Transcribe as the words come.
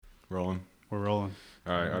Rolling. We're rolling.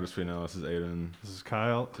 All right, Artist We Know. This is Aiden. This is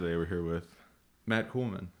Kyle. Today we're here with Matt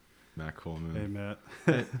Kuhlman. Matt Kuhlman. Hey, Matt.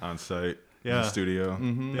 On site. Yeah. In the studio.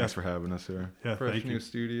 Mm-hmm. Thanks for having us here. Yeah, Fresh thank new you.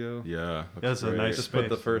 studio. Yeah. That's a nice Just space. put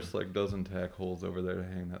the first dozen tack holes over there to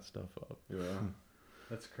hang that stuff up. Yeah.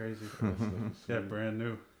 That's crazy. That's Yeah, brand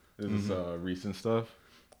new. Is this recent stuff?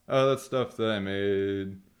 That's stuff that I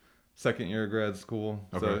made second year of grad school.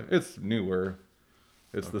 So Okay. it's newer.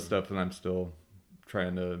 It's the Okay. stuff that I'm still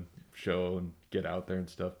trying to show and get out there and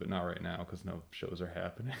stuff, but not right now because no shows are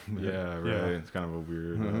happening. Yeah, right. Yeah. It's kind of a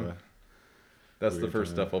weird. Mhm. That's the Weird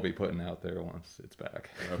first time. stuff I'll be putting out there once it's back.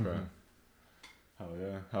 Okay. Hell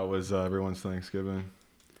yeah. How was everyone's Thanksgiving?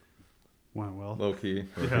 Went well. Low key.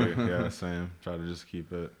 Okay, yeah, same. Try to just keep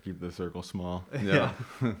the circle small. Yeah.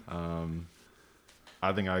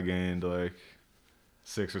 I think I gained like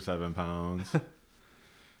 6 or 7 pounds.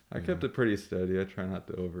 I kept it pretty steady. I try not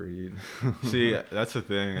to overeat. See, that's the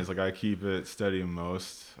thing is like I keep it steady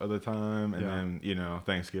most of the time, and Yeah. then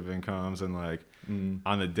Thanksgiving comes and like Mm.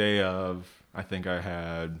 on the day of, I think I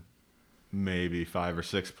had maybe 5 or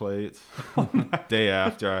 6 plates. Day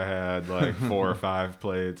after I had like 4 or 5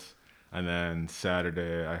 plates, and then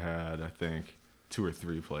Saturday I had I think 2 or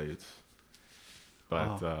 3 plates.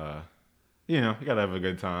 But you gotta have a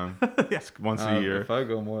good time. It's once a year. If I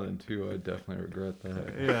go more than 2, I definitely regret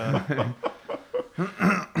that. Yeah.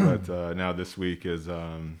 But now this week is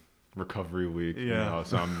recovery week. Yeah.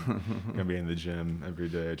 So I'm gonna be in the gym every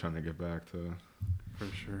day trying to get back to For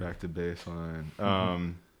sure. baseline.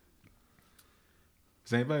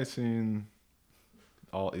 Has anybody seen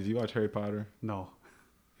did you watch Harry Potter? No.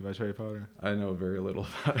 You watch Harry Potter? I know very little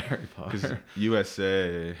about Harry Because Potter.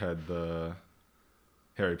 USA had the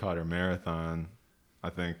Harry Potter marathon, I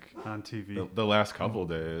think, On TV. the last couple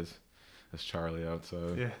days. There's Charlie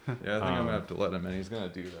outside. Yeah. Yeah, I think I'm gonna have to let him in. He's gonna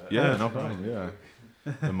do that. Yeah, That's no fine. problem. Yeah.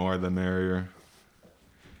 The more the merrier.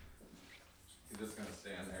 He's just gonna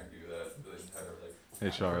stand there and do that the entire Hey,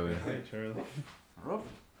 Charlie. Hey, Charlie.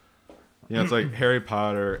 It's like Harry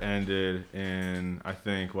Potter ended in, I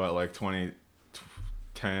think, like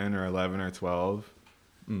 2010 or 11 or 12.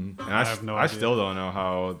 Mm. And I have no I idea. still don't know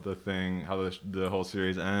how the whole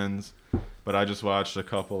series ends. But I just watched a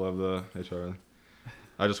couple of the, hey, Charlie.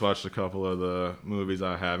 I just watched a couple of the movies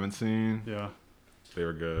I haven't seen. Yeah. They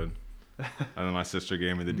were good. And then my sister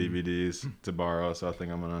gave me the DVDs to borrow, so I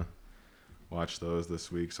think I'm going to watch those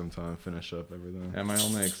this week sometime, finish up everything. And my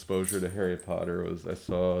only exposure to Harry Potter was I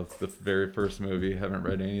saw the very first movie. Haven't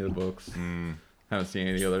read any of the books. Mm, Haven't seen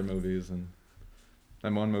any other movies, and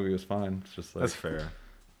that one movie was fine. It's just like that's fair.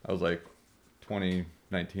 I was like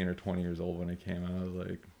 19 or 20 years old when it came out. I was like,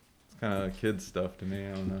 it's kind of kid stuff to me.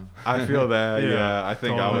 I don't know. I feel that, Yeah, yeah. I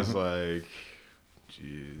think I totally. was like,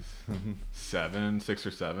 6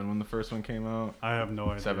 or 7 when the first one came out. I have no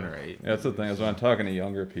idea. 7 or 8. Yeah, that's the thing is when I'm talking to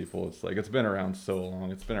younger people, it's like it's been around so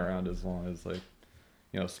long. It's been around as long as like,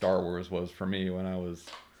 Star Wars was for me when I was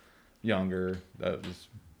younger. That was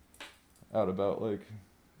out about like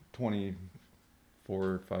 24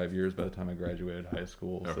 or 5 years by the time I graduated high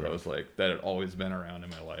school. So Okay. that was like that had always been around in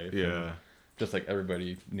my life. Yeah. And just like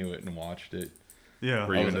everybody knew it and watched it. Yeah.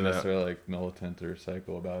 Were I you wasn't into that? necessarily like militant or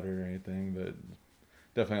psycho about it or anything, but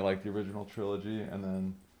definitely like the original trilogy. And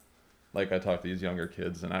then like I talk to these younger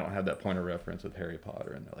kids and I don't have that point of reference with Harry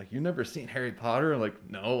Potter, and they're like, "You never seen Harry Potter?" I'm like,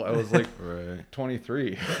 no, I was like Right.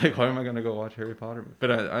 23. Like, why am I gonna go watch Harry Potter?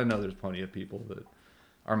 But I know there's plenty of people that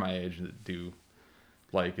are my age that do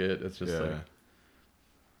like it. It's just Yeah. like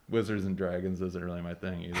Wizards and Dragons isn't really my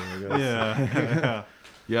thing either, I guess. Yeah.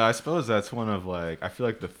 Yeah, I suppose that's one of like, I feel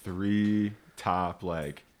like the 3 top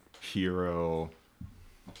like hero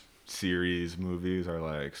series movies are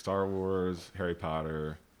like Star Wars, Harry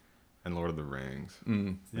Potter, and Lord of the Rings.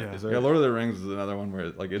 Mm. Yeah. Is there, Yeah, Lord of the Rings is another one where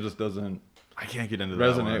like it just doesn't I can't get into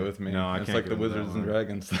that one. resonate with me. No, I It's can't like get the into that Wizards and one.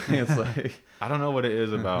 Dragons thing. It's like I don't know what it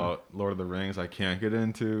is about Lord of the Rings I can't get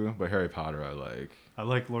into, but Harry Potter I like. I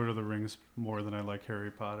like Lord of the Rings more than I like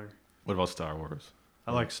Harry Potter. What about Star Wars?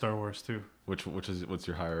 I like Star Wars too. What's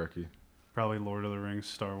your hierarchy? Probably Lord of the Rings,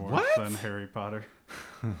 Star Wars, What? then Harry Potter.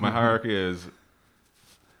 My hierarchy is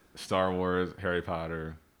Star Wars, Harry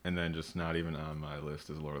Potter, and then just not even on my list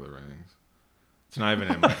is Lord of the Rings. It's not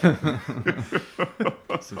even in my.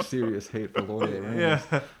 some serious hate for Lord of the Rings.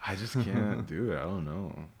 Yeah. I just can't do it. I don't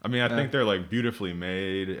know. I mean, I think they're like beautifully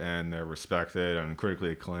made and they're respected and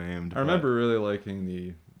critically acclaimed. I remember really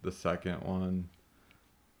liking the second one.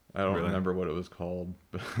 I don't Really? remember what it was called.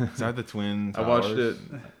 But Is that the Twin I watched Towers?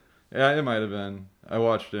 it. Yeah, it might have been. I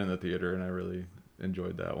watched it in the theater and I really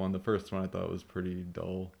enjoyed that one. The first one I thought was pretty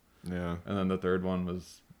dull. Yeah. And then the third one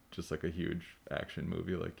was just like a huge action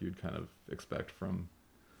movie like you'd kind of expect from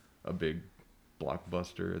a big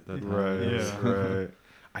blockbuster at that time. Right, Yeah. right.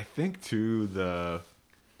 I think too the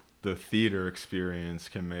theater experience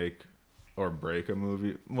can make or break a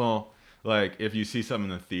movie. Well, like if you see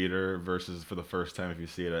something in the theater versus for the first time if you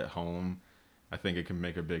see it at home, I think it can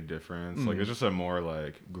make a big difference. Like it's just a more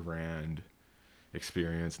like grand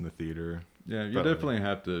experience in the theater. Yeah, you But, definitely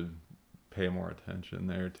have to pay more attention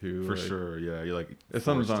there too. For like, sure, yeah. You like If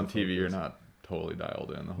something's forced on to TV, you're focus. not totally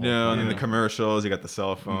dialed in the whole No, and time. then the commercials, you got the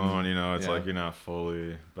cell phone, it's Yeah. like you're not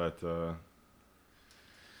fully, but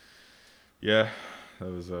yeah, that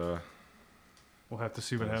was We'll have to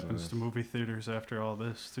see what That's happens nice. to movie theaters after all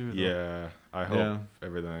this too. though. yeah, I hope Yeah.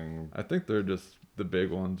 everything I think they're just the big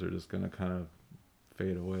ones are just gonna kind of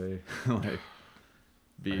fade away, like I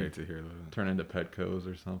be hate to hear that. turn into Petco's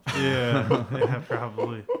or something. Yeah, yeah,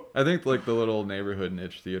 probably. I think like the little neighborhood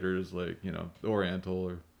niche theaters, like the Oriental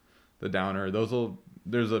or the Downer,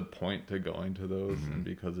 there's a point to going to those, and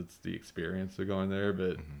because it's the experience of going there,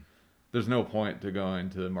 but there's no point to going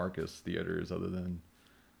to Marcus theaters other than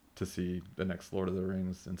to see the next Lord of the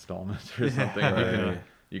Rings installment or Yeah. something. Right.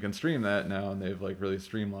 You can stream that now, and they've like really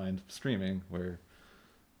streamlined streaming where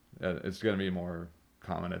it's going to be more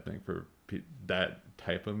common, I think, for that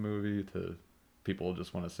type of movie to people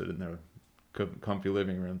just want to sit in their comfy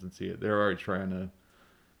living rooms and see it. They're already trying to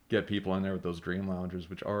get people in there with those dream loungers,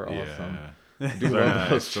 which are awesome. Yeah. I do They're love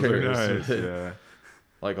those nice. Those are chairs. nice, yeah.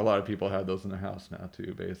 Like a lot of people have those in their house now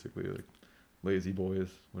too, basically, like lazy boys.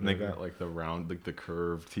 And they Whatever. got like the round, like the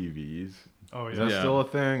curved TVs. Oh Is yeah. that Yeah. still a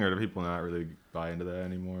thing, or do people not really buy into that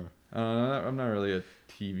anymore? I'm not really a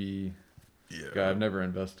TV guy. I've never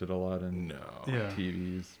invested a lot in No. Yeah.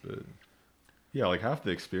 TVs, but Yeah, like half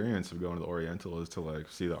the experience of going to the Oriental is to like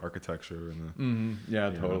see the architecture and yeah,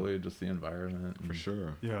 Yeah. totally, just the environment. for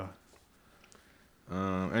sure. Yeah.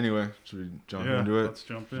 Anyway, should we jump Yeah, into it? let's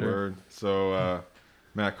jump in. Word. So,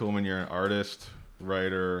 Matt Kuhlman, you're an artist,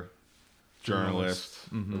 writer, journalist,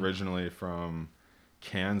 Mhm. originally from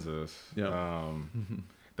Kansas. Yeah.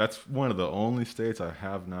 That's one of the only states I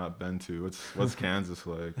have not been to. What's Kansas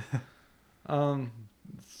like?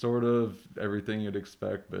 Sort of everything you'd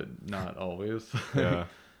expect, but not always. Yeah.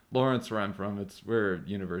 Lawrence, where I'm from, it's where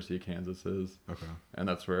University of Kansas is, Okay. and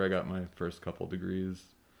that's where I got my first couple degrees.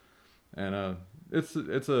 And it's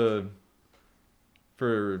a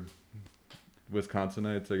for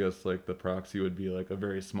Wisconsinites, I guess like the proxy would be like a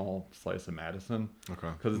very small slice of Madison, Okay.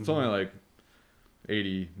 because it's only like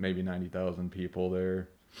 80, maybe 90,000 people there.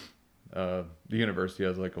 The university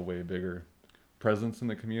has like a way bigger presence in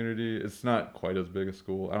the community. It's not quite as big a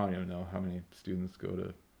school. I don't even know how many students go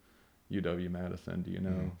to UW-Madison. Do you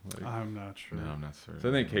know? Like, I'm not sure. No, I'm not certain. so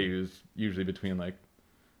I think KU's usually between like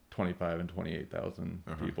 25 and 28,000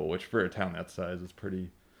 Uh-huh. people, which for a town that size is pretty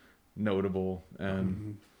notable.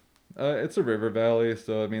 And Mhm. it's a river valley,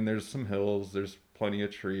 so I mean, there's some hills, there's plenty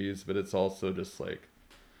of trees, but it's also just like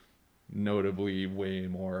notably way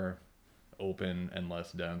more open and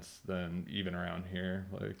less dense than even around here.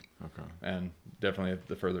 Like, Okay. and definitely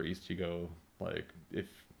the further east you go, like if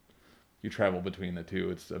you travel between the two,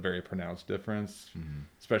 it's a very pronounced difference. Mhm.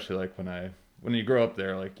 Especially like when you grow up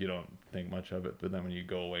there, like you don't think much of it, but then when you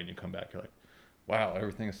go away and you come back, you're like, wow,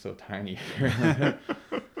 everything is so tiny here.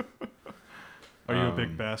 Are you a big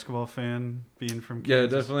Um, basketball fan, being from Yeah,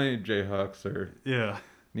 Kansas? definitely Jayhawks are Yeah.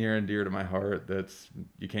 near and dear to my heart.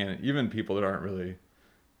 You can't, even people that aren't really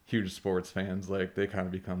huge sports fans, like they kind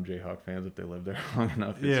of become Jayhawk fans if they live there long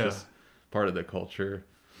enough. It's Yeah. just part of the culture.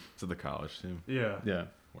 To the college team. Yeah. Yeah.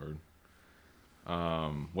 Word.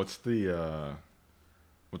 What's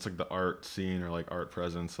like the art scene or like art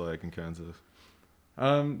presence like in Kansas?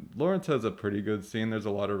 Lawrence has a pretty good scene. There's a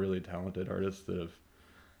lot of really talented artists that have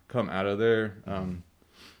come out of there.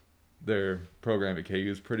 Their program at KU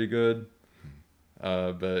is pretty good.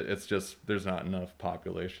 But it's just there's not enough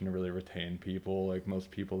population to really retain people. Like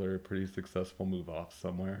most people that are pretty successful move off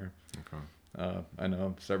somewhere. Okay. I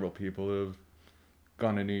know several people who have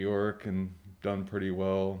gone to New York and done pretty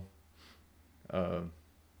well.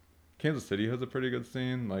 Kansas City has a pretty good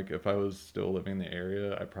scene. Like if I was still living in the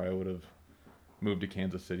area, I probably would have moved to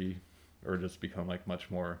Kansas City or just become like much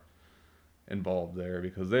more involved there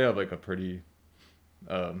because they have like a pretty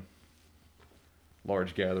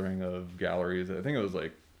large gathering of galleries. I think it was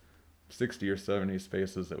like 60 or 70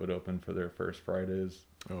 spaces that would open for their first Fridays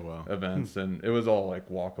Oh wow. events, and it was all like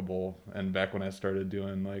walkable. And back when I started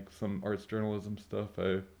doing like some arts journalism stuff,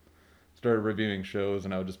 I started reviewing shows,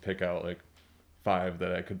 and I would just pick out like 5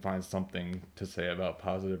 that I could find something to say about,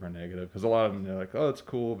 positive or negative, because a lot of them they're like, oh, it's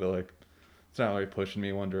cool, but like it's not really pushing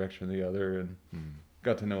me one direction or the other. And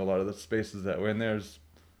got to know a lot of the spaces that way, and there's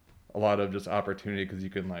a lot of just opportunity because you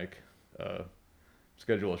can like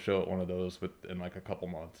schedule a show at one of those within like a couple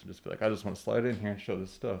months and just be like, I just want to slide in here and show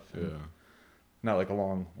this stuff. And Yeah. not like a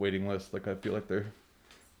long waiting list like I feel like there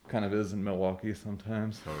kind of is in Milwaukee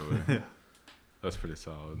sometimes. Totally. Yeah. That's pretty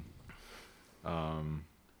solid.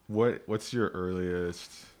 What's your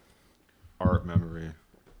earliest art memory?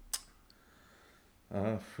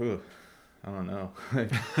 Phew, I don't know.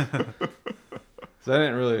 So I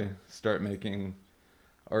didn't really start making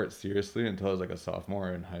art seriously until I was like a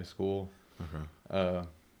sophomore in high school. Okay.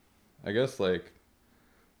 I guess like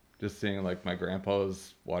just seeing like my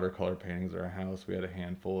grandpa's watercolor paintings at our house. We had a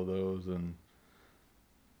handful of those, and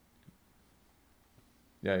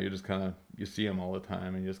yeah, you just kind of you see them all the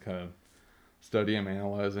time, and you just kind of study them,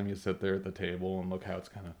 analyze them. You sit there at the table and look how it's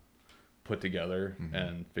kind of put together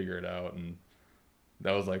and figure it out. And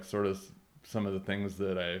that was like sort of some of the things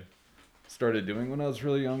that I started doing when I was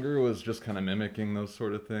really younger, was just kind of mimicking those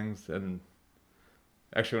sort of things. And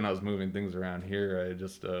actually, when I was moving things around here, I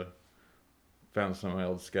just found some of my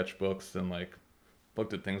old sketchbooks and like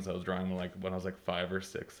looked at things I was drawing when I was like 5 or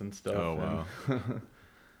 6 and stuff. Oh wow. And,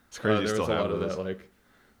 It's crazy. You there still was a have lot of those. that. Like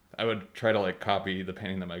I would try to like copy the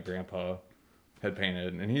painting that my grandpa had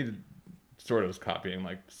painted, and he sort of was copying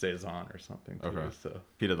like Cezanne or something too. Okay. So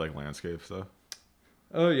He did like landscape stuff.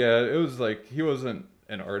 oh yeah, it was like he wasn't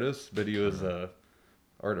an artist, but he was a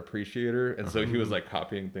art appreciator, and so he was like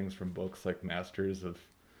copying things from books like masters of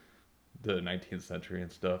the 19th century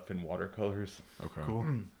and stuff in watercolors. Okay. Cool.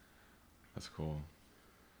 That's cool.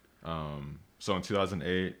 So in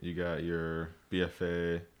 2008, you got your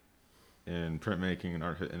BFA in printmaking and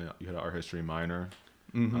you had an art history minor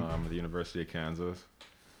at the University of Kansas.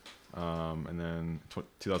 And then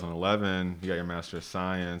 2011, you got your Master of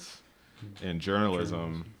Science in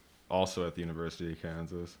journalism, also at the University of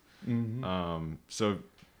Kansas. So,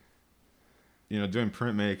 doing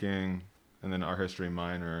printmaking and then art history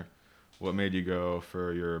minor, what made you go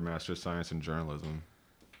for your Master of Science in journalism?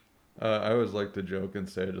 I always like to joke and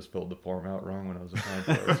say I just filled the form out wrong when I was applying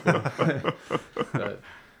for art school. But,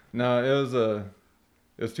 no, it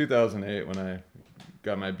was 2008 when I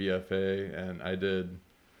got my BFA, and I did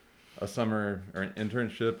a summer or an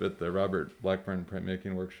internship at the Robert Blackburn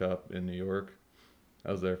printmaking workshop in New York.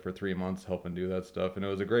 I was there for 3 months helping do that stuff, and it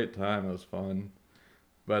was a great time. It was fun,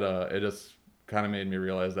 but it just kind of made me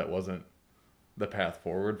realize that wasn't the path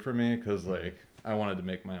forward for me, because like I wanted to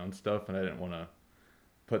make my own stuff, and I didn't want to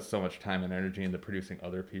put so much time and energy into producing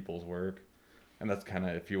other people's work. And that's kind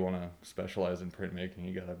of, if you want to specialize in printmaking,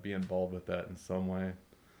 you got to be involved with that in some way.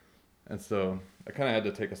 And so I kind of had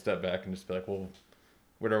to take a step back and just be like, well,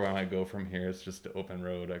 where do I want to go from here? It's just an open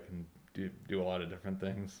road. I can do a lot of different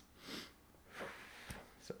things.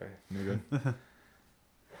 Sorry. You good?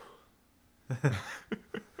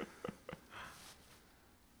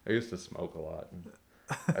 I used to smoke a lot. And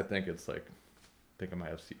I think it's like, I think I might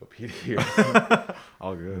have COPD or something.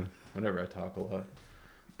 All good. Whenever I talk a lot.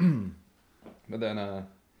 But then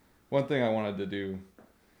one thing I wanted to do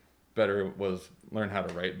better was learn how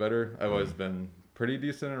to write better. I've always been pretty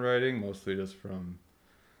decent at writing, mostly just from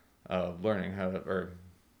learning how to, or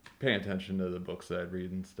paying attention to the books that I'd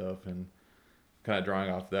read and stuff, and kind of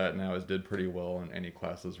drawing off that. And I always did pretty well in any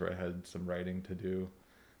classes where I had some writing to do.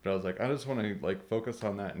 But I was like, I just want to like focus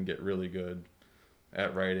on that and get really good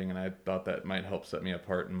at writing, and I thought that might help set me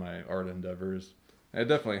apart in my art endeavors. And it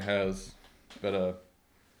definitely has, but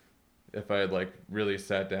if I had like really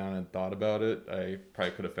sat down and thought about it, I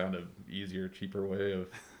probably could have found an easier, cheaper way of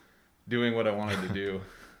doing what I wanted to do.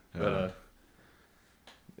 Yeah.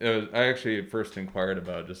 But I actually first inquired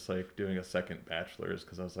about just like doing a second bachelor's,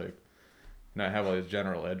 because I was like, I have all these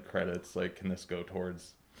general ed credits, like can this go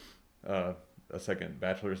towards a second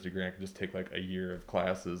bachelor's degree? I could just take like a year of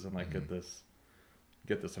classes and like get this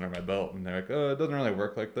under my belt. And they're like, oh, it doesn't really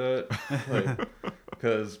work like that, like,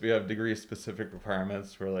 because we have degree specific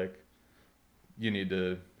requirements where like you need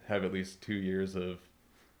to have at least 2 years of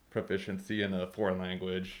proficiency in a foreign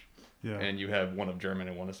language, and you have one of German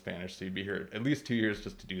and one of Spanish, so you'd be here at least 2 years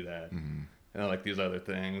just to do that. And then, like these other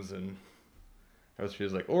things, and she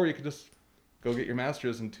was like, or you could just go get your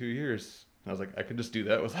master's in 2 years. And I was like, I could just do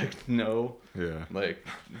that with like no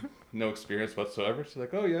experience whatsoever. She's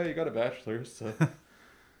like, oh yeah, you got a bachelor's, so you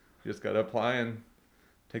just got to apply and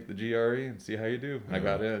take the GRE and see how you do. And I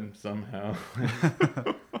got in somehow.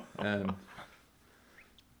 And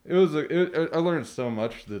I learned so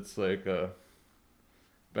much that's like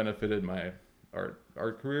benefited my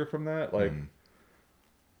art career from that. Like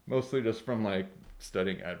mostly just from like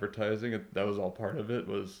studying advertising. That was all part of it,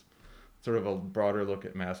 was sort of a broader look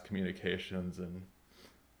at mass communications and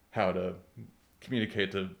how to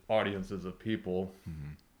communicate to audiences of people.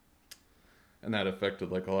 And that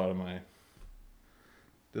affected like a lot of my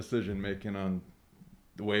decision making on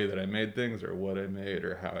the way that I made things or what I made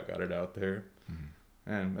or how I got it out there.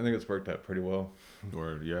 Mm-hmm. And I think it's worked out pretty well.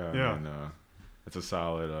 Or yeah. Yeah. I mean, it's a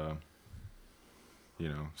solid,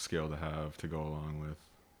 skill to have to go along with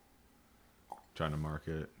trying to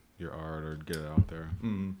market your art or get it out there.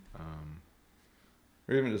 Mm.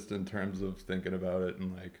 Or even just in terms of thinking about it,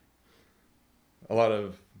 and like a lot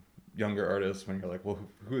of younger artists, when you're like, well,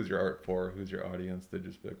 who is your art for? Who's your audience? They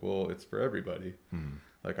just be like, well, it's for everybody. Mm-hmm.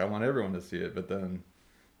 Like, I want everyone to see it, but then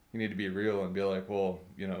you need to be real and be like, well,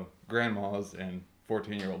 grandmas and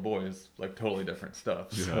 14-year-old boys like totally different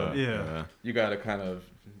stuff. So Yeah. you got to kind of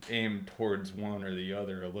aim towards one or the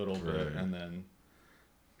other a little bit, Right. and then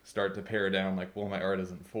start to pare down. Like, well, my art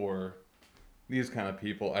isn't for these kind of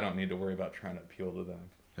people. I don't need to worry about trying to appeal to them.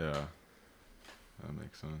 Yeah, that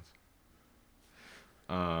makes sense.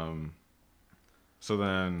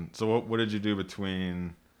 So what did you do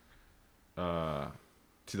between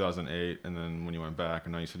 2008 and then when you went back? I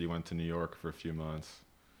know you said you went to New York for a few months.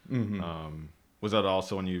 Mm-hmm. Was that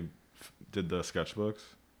also when you did the sketchbooks?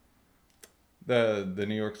 The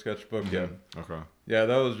New York sketchbook, yeah. Okay. Yeah,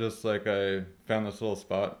 that was just like I found this little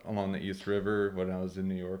spot along the East River when I was in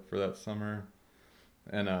New York for that summer.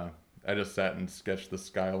 And I just sat and sketched the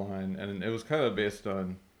skyline. And it was kind of based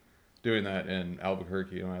on doing that in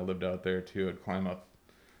Albuquerque when I lived out there too. I'd climb up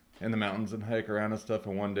in the mountains and hike around and stuff.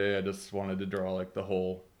 And one day I just wanted to draw like the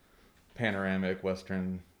whole panoramic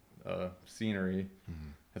Western scenery. Mm-hmm.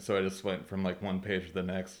 And so I just went from like one page to the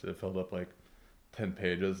next. It filled up like 10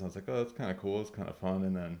 pages. And I was like, oh, that's kind of cool. It's kind of fun.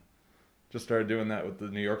 And then just started doing that with the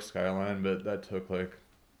New York skyline. But that took like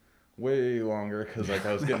way longer because like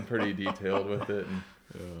I was getting pretty detailed with it. And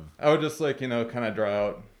I would just like, kind of draw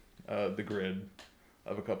out the grid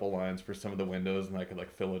of a couple lines for some of the windows. And I could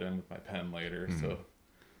like fill it in with my pen later. Mm-hmm. So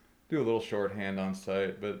do a little shorthand on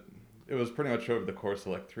site. But it was pretty much over the course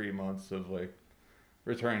of like 3 months of like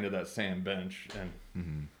returning to that same bench and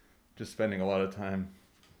Mm-hmm. just spending a lot of time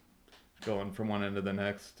going from one end to the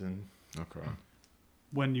next. And Okay.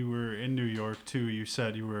 When you were in New York too, you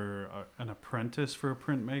said you were an apprentice for a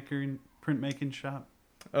printmaking shop.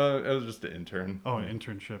 I was just an intern. Oh, an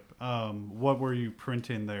internship. What were you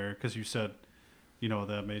printing there? Because you said,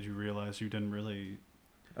 that made you realize you didn't really,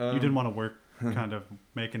 you didn't want to work kind of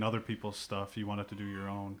making other people's stuff. You wanted to do your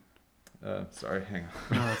own. Sorry, hang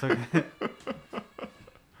on. No, that's okay.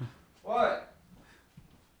 What?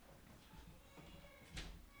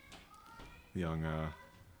 The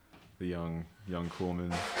young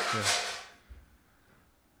Kuhlman Yeah.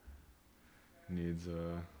 needs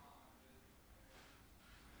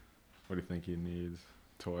what do you think he needs?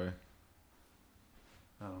 Toy?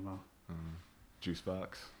 I don't know. Juice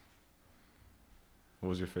box? What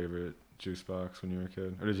was your favorite juice box when you were a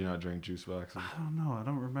kid? Or did you not drink juice boxes? I don't know. I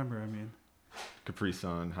don't remember. I mean, Capri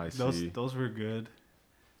Sun, High C. those were good.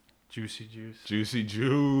 Juicy juice. Juicy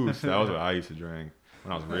juice. That was what I used to drink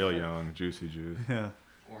when I was real young. Juicy juice. Yeah.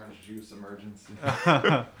 Orange juice emergency.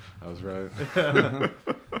 I was right.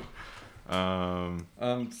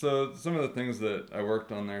 So some of the things that I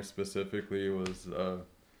worked on there specifically was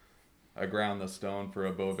I ground the stone for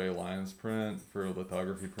a Beauvais Lions print, for a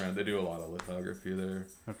lithography print. They do a lot of lithography there.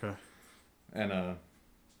 Okay. And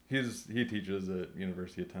he teaches at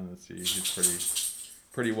University of Tennessee. He's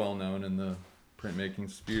pretty well known in the printmaking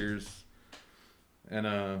spheres. And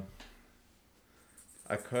I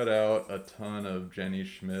cut out a ton of Jenny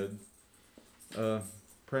Schmid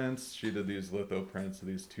prints. She did these litho prints of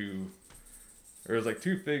these there was like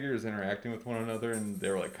two figures interacting with one another, and they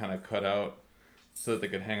were like kind of cut out so that they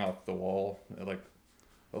could hang off the wall like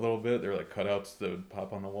a little bit. They were like cutouts that would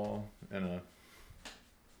pop on the wall. And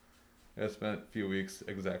I spent a few weeks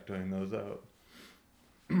exactoing those out.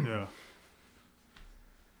 Yeah.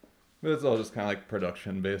 But it's all just kind of like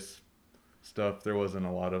production-based stuff. There wasn't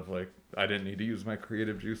a lot of like, I didn't need to use my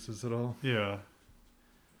creative juices at all. Yeah.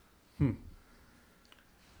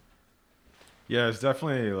 Yeah, it's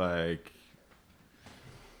definitely like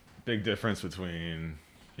big difference between,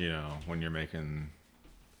 when you're making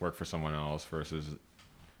work for someone else versus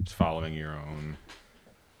just following your own,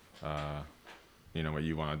 what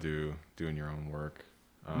you want to do, doing your own work.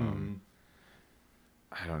 I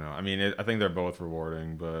don't know. I mean, I think they're both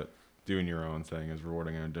rewarding, but doing your own thing is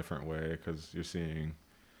rewarding in a different way because you're seeing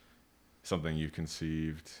something you've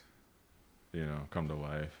conceived, come to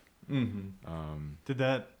life. Did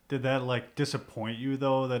that like disappoint you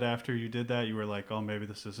though, that after you did that you were like, oh, maybe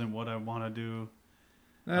this isn't what I want to do?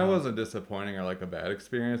 No, it wasn't disappointing or like a bad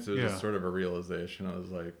experience. It was Yeah. just sort of a realization. I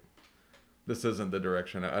was like, this isn't the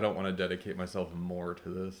direction. I don't want to dedicate myself more to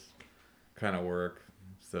this kind of work.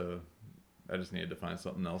 So I just needed to find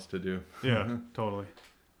something else to do. Yeah, totally.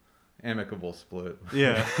 amicable split.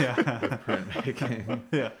 Yeah, with yeah, printmaking.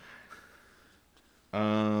 yeah.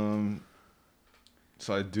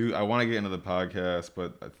 So I want to get into the podcast,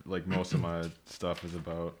 but like most of my stuff is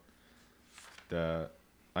about that.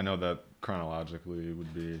 I know that chronologically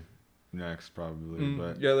would be next probably,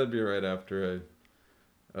 but Yeah, that'd be right after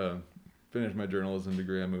I finished my journalism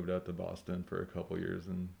degree. I moved out to Boston for a couple years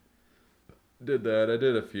and did that. I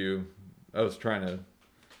did a few. I was trying to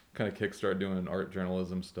kind of kickstart doing art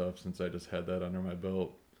journalism stuff since I just had that under my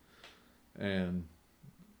belt, and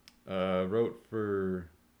wrote for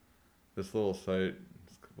this little site.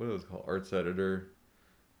 What it was called, Arts Editor.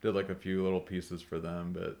 Did like a few little pieces for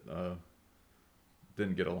them, but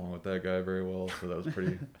didn't get along with that guy very well, so that was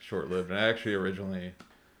pretty short-lived. And I actually originally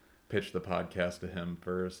pitched the podcast to him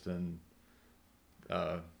first, and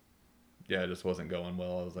it just wasn't going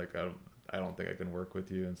well. I was like, I don't think I can work with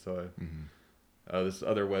you, and so this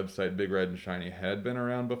other website, Big Red and Shiny, had been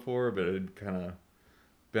around before, but it had kind of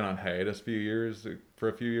been on hiatus for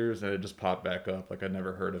a few years, and it just popped back up. Like I'd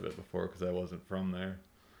never heard of it before because I wasn't from there.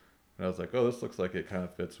 And I was like, oh, this looks like it kind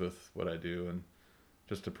of fits with what I do, and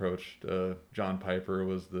just approached John Piper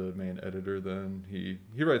was the main editor then. He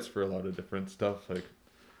writes for a lot of different stuff. Like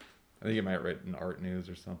I think he might write in Art News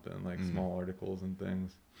or something, like small articles and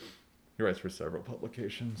things. He writes for several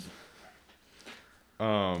publications.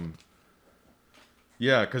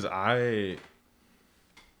 Yeah, because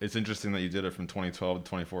it's interesting that you did it from 2012 to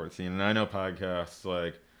 2014, and I know podcasts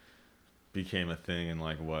like became a thing in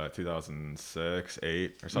like what 2006,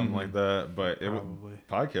 8 or something like that, but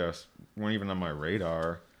podcasts weren't even on my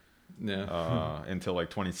radar. Yeah. Until like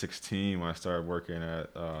 2016 when I started working at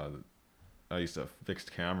I used to fix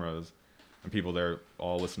cameras, and people there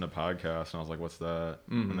all listen to podcasts, and I was like, what's that?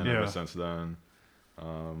 And then ever since then,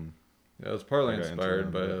 I was partly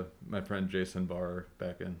inspired by my friend Jason Barr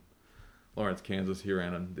back in Lawrence, Kansas. He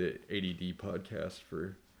ran the ADD podcast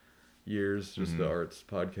for years, just the arts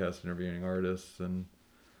podcast interviewing artists. And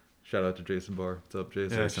shout out to Jason Barr. What's up,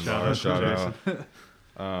 Jason? Yeah, Jason Barr, shout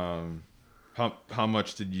out. How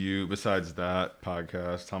much did you, besides that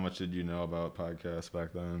podcast, how much did you know about podcasts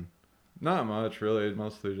back then? Not much, really.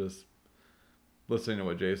 Mostly just listening to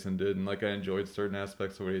what Jason did, and like I enjoyed certain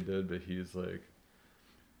aspects of what he did, but he's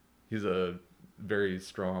a very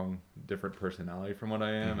strong, different personality from what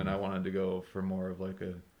I am, and I wanted to go for more of like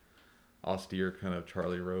a austere kind of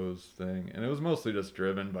Charlie Rose thing, and it was mostly just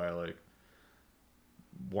driven by like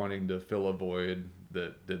wanting to fill a void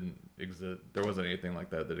that didn't exist. There wasn't anything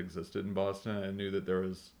like that existed in Boston. I knew that there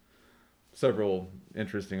was several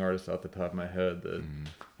interesting artists off the top of my head that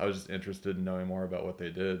I was just interested in knowing more about what they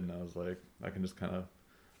did, and I was like, I can just kind of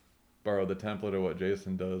borrow the template of what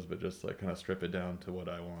Jason does, but just like kind of strip it down to what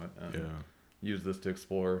I want and use this to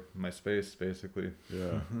explore my space, basically.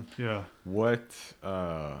 Yeah. What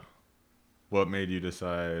made you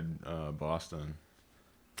decide Boston?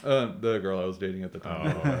 The girl I was dating at the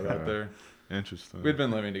time out there. Interesting. We'd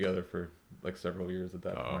been living together for like several years at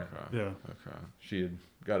that point. Okay. Yeah. Okay. She had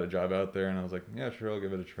got a job out there, and I was like, yeah, sure, I'll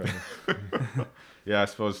give it a try. Yeah, I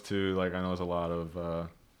suppose too. Like I know there's a lot of,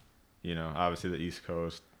 obviously the East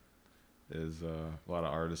Coast is a lot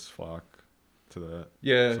of artists flock to that.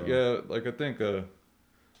 Yeah, so. Like I think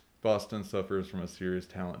Boston suffers from a serious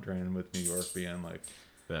talent drain with New York being like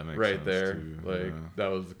that makes right sense there. Too. Like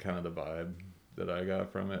that was kind of the vibe that I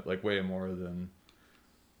got from it. Like way more than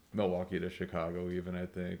Milwaukee to Chicago, even I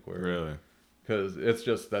think. Really? Because it's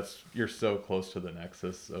just you're so close to the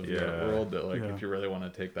nexus of the world that like if you really want to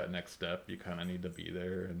take that next step, you kind of need to be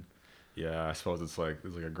there. And yeah, I suppose it's like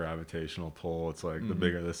a gravitational pull. It's like the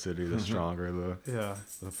bigger the city, the stronger the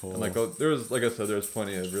pull. And like like I said, there's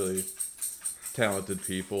plenty of really talented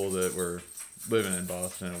people that were living in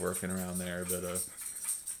Boston and working around there, but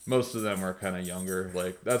most of them were kind of younger.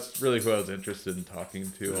 Like that's really who I was interested in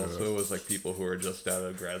talking to. Also, was like people who were just out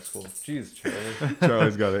of grad school. Jeez, Charlie.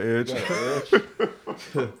 Charlie's got an itch.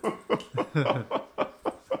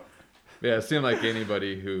 Yeah, it seemed like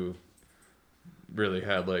anybody who really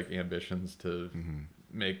had like ambitions to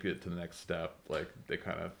make it to the next step, like they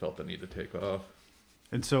kind of felt the need to take off.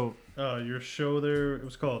 And so your show there, it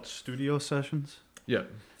was called Studio Sessions? Yeah.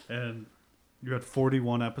 And you had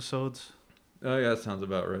 41 episodes? Oh, yeah, that sounds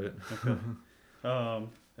about right. Okay.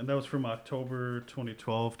 And that was from October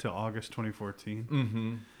 2012 to August 2014?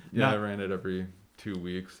 Mm-hmm. Yeah, I ran it every 2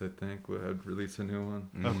 weeks, I think. I'd release a new one.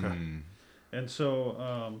 Okay. And so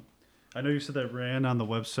I know you said that ran on the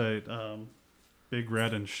website Big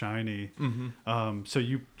Red and Shiny. Mm-hmm. So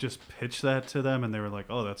you just pitched that to them, and they were like,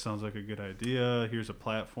 "Oh, that sounds like a good idea. Here's a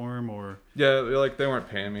platform." Or Yeah, like they weren't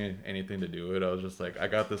paying me anything to do it. I was just like, I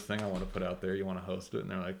got this thing I want to put out there. You want to host it?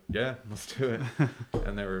 And they're like, yeah, let's do it.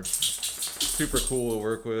 And they were super cool to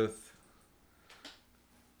work with.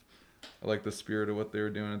 I like the spirit of what they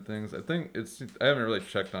were doing and things. I haven't really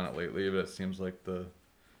checked on it lately, but it seems like the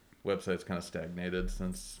website's kind of stagnated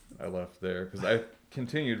since I left there, because I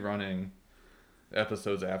continued running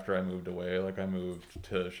episodes after I moved away. Like I moved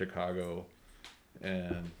to Chicago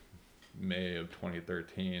in May of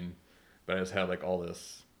 2013, but I just had like all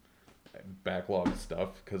this backlog stuff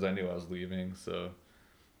because I knew I was leaving, so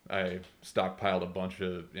I stockpiled a bunch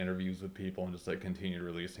of interviews with people and just like continued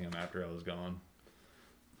releasing them after I was gone.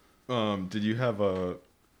 Did you have a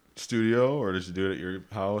studio, or did you do it at your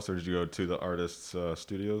house, or did you go to the artists'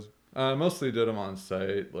 studios? I mostly did them on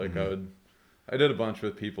site. Like I did a bunch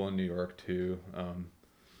with people in New York too.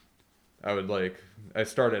 I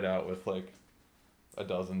started out with like a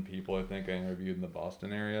dozen people I think I interviewed in the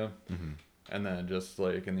Boston area. Mm-hmm. And then just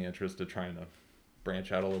like in the interest of trying to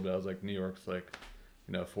branch out a little bit, I was like, New York's like,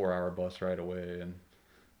 4-hour bus ride away, and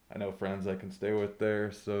I know friends I can stay with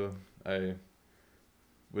there, so I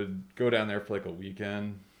would go down there for like a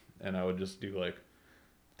weekend, and I would just do like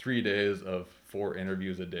 3 days of 4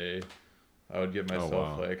 interviews a day. I would give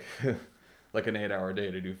myself like like an 8-hour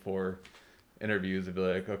day to do 4 interviews. I'd be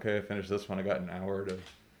like, okay, I finished this one. I got an hour to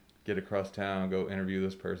get across town, go interview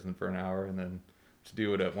this person for an hour, and then just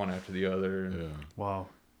do it at one after the other. Yeah. wow.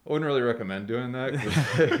 I wouldn't really recommend doing that,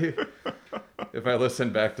 'cause if I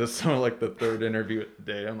listen back to some of like the 3rd interview a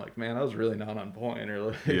day, I'm like, man, I was really not on point. Or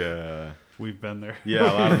like, Yeah. We've been there.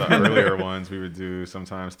 Yeah, a lot of the earlier ones we would do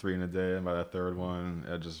sometimes 3 in a day, and by that 3rd one,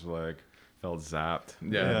 it just like felt zapped.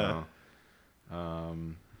 Yeah.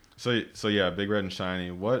 So yeah, Big Red and Shiny.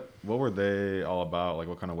 What were they all about? Like,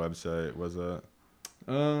 what kind of website was it,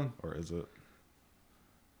 or is it?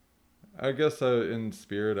 I guess in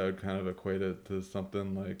spirit, I would kind of equate it to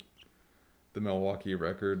something like the Milwaukee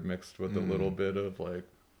Record mixed with a little bit of like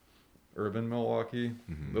urban Milwaukee,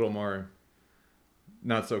 a little more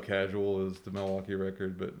not so casual as the Milwaukee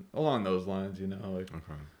Record, but along those lines, like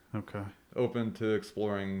Okay. open to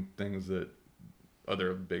exploring things that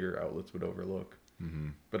other bigger outlets would overlook,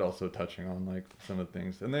 but also touching on like some of the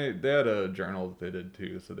things. And they had a journal that they did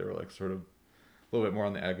too, so they were like sort of a little bit more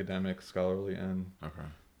on the academic, scholarly end. Okay.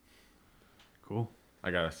 Cool. I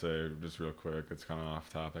gotta say, just real quick, it's kind of off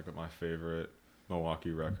topic, but my favorite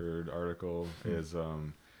Milwaukee Record article is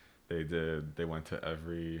they went to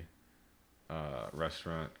every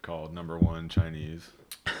restaurant called number 1 Chinese,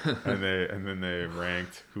 and then they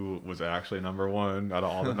ranked who was actually number 1 out of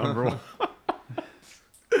all the number 1.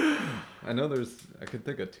 I know I could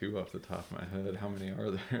think of 2 off the top of my head. How many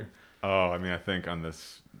are there? Oh, I mean, I think on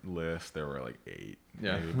this list there were like 8.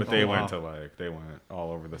 Yeah. Maybe. But they went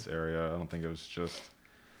all over this area. I don't think it was just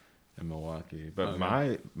in Milwaukee. But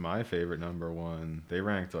my favorite number 1, they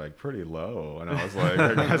ranked like pretty low, and I was like,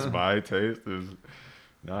 I guess my taste is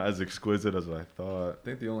not as exquisite as I thought. I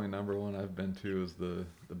think the only number 1 I've been to is the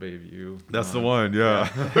Bayview. That's the one, yeah.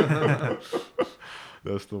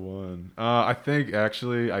 That's the one. I think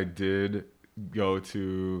actually I did go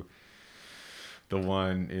to the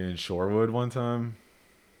one in Shorewood one time.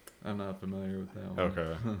 I'm not familiar with that one.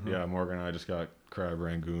 Okay. Yeah, Morgan and I just got crab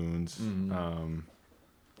rangoons.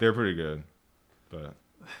 They're pretty good, but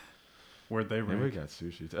Where'd they maybe we rank? got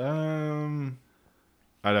sushi.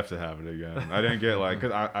 I'd have to have it again. I didn't get like,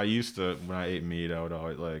 cause I used to, when I ate meat, I would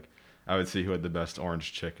always I would see who had the best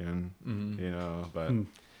orange chicken, but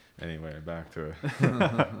anyway, back to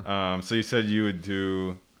it. So you said you would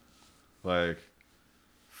do like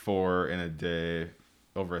 4 in a day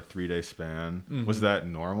over a 3-day span. Was that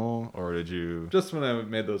normal, or did you? Just when I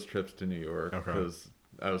made those trips to New York, Okay. because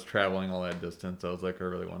I was traveling all that distance, I was like, I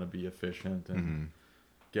really want to be efficient in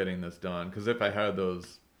getting this done. Because if I had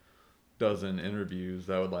those dozen interviews,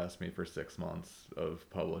 that would last me for 6 months of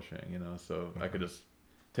publishing, so I could just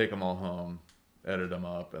take them all home, edit them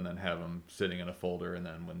up, and then have them sitting in a folder, and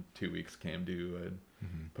then when 2 weeks came due, I'd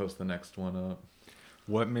post the next one up.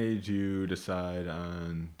 What made you decide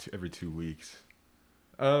on every 2 weeks?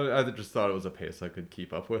 I just thought it was a pace I could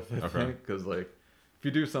keep up with, I Okay. think, because like if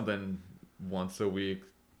you do something once a week,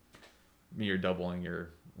 you're doubling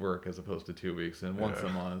your work as opposed to 2 weeks, and once a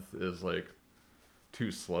month is like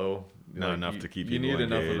too slow. Not enough to keep you people need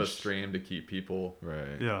enough of a engaged. stream to keep people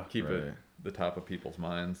Right. Yeah. keep Right. it the top of people's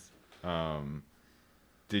minds. How long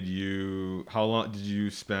did you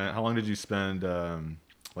spend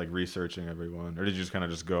like researching everyone, or did you just kind of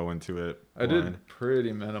just go into it I blind? did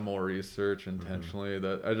pretty minimal research intentionally.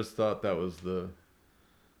 That I just thought that was the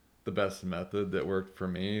the best method that worked for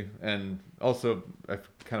me. And also, I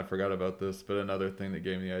kind of forgot about this, but another thing that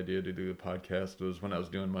gave me the idea to do the podcast was when I was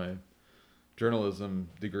doing my journalism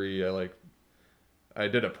degree. I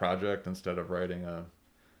did a project instead of writing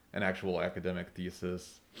an actual academic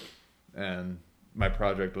thesis, and my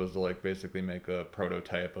project was to like basically make a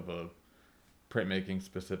prototype of a printmaking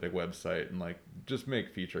specific website and like just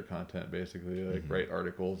make feature content, basically like write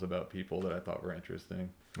articles about people that I thought were interesting.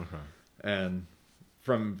 Okay. And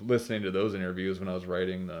from listening to those interviews when I was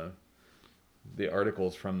writing the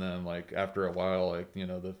articles from them, like after a while, like, you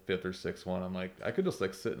know, the fifth or sixth one, I'm like, I could just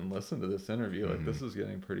like sit and listen to this interview. Like this is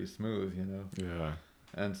getting pretty smooth, you know? Yeah.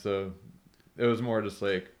 And so it was more just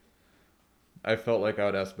like, I felt like I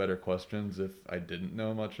would ask better questions if I didn't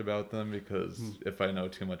know much about them, because if I know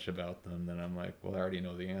too much about them, then I'm like, well, I already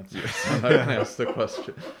know the answer, so I'm not gonna ask the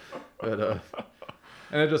question. But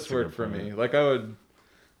and it just worked for me. Like I would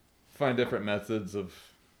find different methods of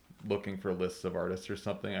looking for lists of artists or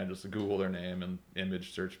something. I just Google their name and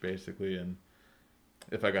image search basically, and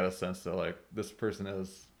if I got a sense that like this person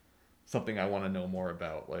has something I want to know more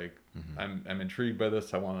about, like I'm intrigued by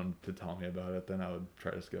this, I want them to tell me about it, then I would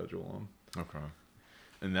try to schedule them. Okay.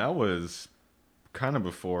 And that was kind of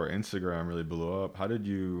before Instagram really blew up. How did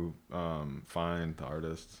you find the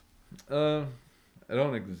artists? I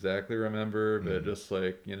don't exactly remember, but just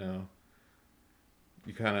like, you know,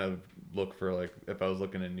 you kind of look for like, if I was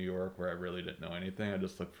looking in New York where I really didn't know anything, I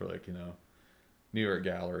just looked for like, you know, New York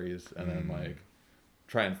galleries, and then like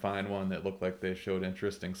try and find one that looked like they showed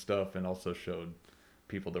interesting stuff and also showed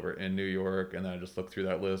people that were in New York, and then I just look through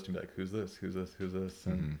that list and be like, who's this,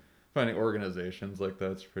 and finding organizations like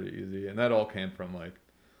that's pretty easy. And that all came from like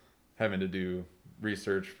having to do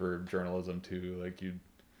research for journalism too. Like you'd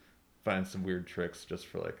find some weird tricks just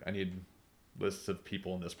for like, I need lists of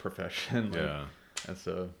people in this profession. Like, Yeah. and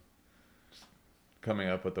so just coming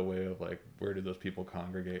up with a way of like, where do those people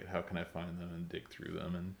congregate? How can I find them and dig through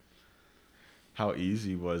them? And how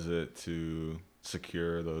easy was it to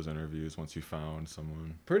secure those interviews once you found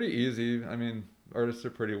someone? Pretty easy. I mean, artists are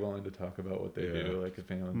pretty willing to talk about what they do. Like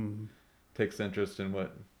if anyone takes interest in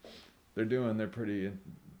what they're doing, they're pretty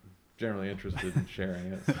generally interested in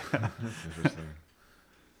sharing it. Interesting.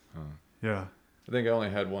 Huh. Yeah. I think I only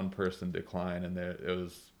had one person decline, and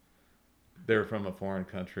they were from a foreign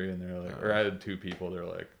country, and they're like, or I had two people. They're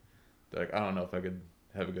like, I don't know if I could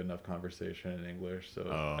have a good enough conversation in English, so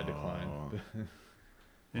I declined.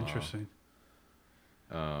 Interesting.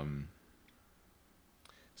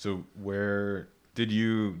 So where did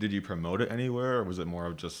you promote it anywhere, or was it more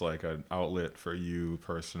of just like an outlet for you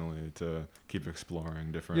personally to keep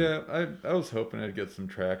exploring different? Yeah, I was hoping I'd get some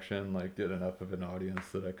traction, like get enough of an audience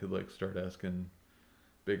that I could like start asking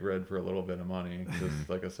Big Red for a little bit of money, because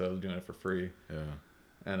like I said, I was doing it for free. Yeah.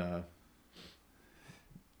 And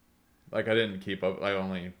like I didn't keep up. I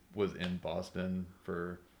only was in Boston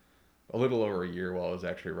for a little over a year while I was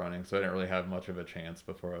actually running, so I didn't really have much of a chance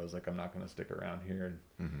before I was like, I'm not going to stick around here.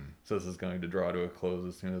 So this is going to draw to a close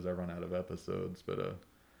as soon as I run out of episodes. But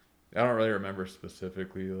I don't really remember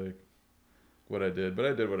specifically like what I did, but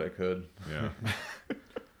I did what I could. Yeah.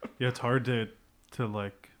 Yeah, it's hard to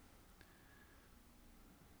like,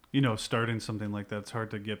 you know, starting something like that. It's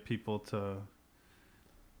hard to get people to,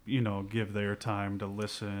 you know, give their time to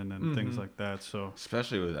listen and things like that. So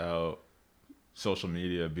especially without social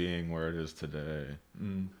media being where it is today.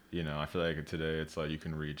 You know, I feel like today it's like you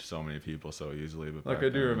can reach so many people so easily. But like I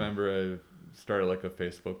do remember I started like a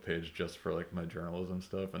Facebook page just for like my journalism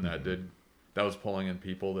stuff, and that was pulling in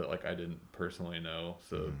people that like I didn't personally know.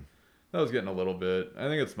 So that was getting a little bit. I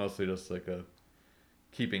think it's mostly just like a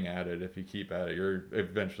keeping at it. If you keep at it, you're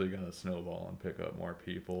eventually going to snowball and pick up more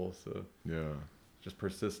people. So yeah, just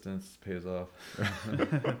persistence pays off.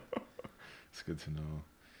 It's good to know.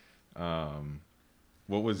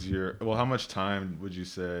 What was how much time would you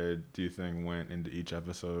say do you think went into each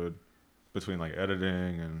episode between like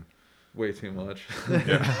editing and? Way too much.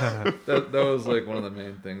 Yeah. that was like one of the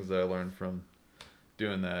main things that I learned from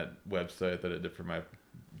doing that website that I did for my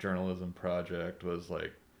journalism project, was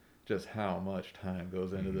like just how much time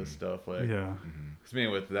goes into this stuff. Like, yeah. Cause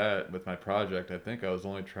with my project, I think I was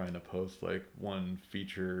only trying to post like one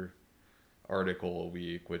feature article a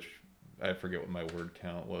week, which I forget what my word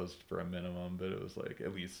count was for a minimum, but it was like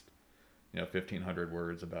at least, 1,500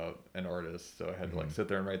 words about an artist. So I had to like sit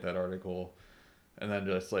there and write that article, and then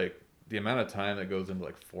just like the amount of time that goes into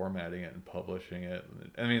like formatting it and publishing it.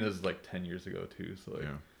 I mean, this is like 10 years ago too, so like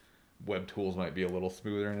web tools might be a little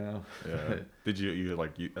smoother now. Yeah. Did you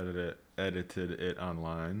edited it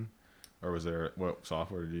online, or was there, what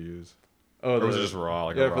software did you use? Oh, or was it just raw?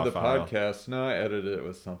 Like yeah, a raw for the file? podcast. No, I edited it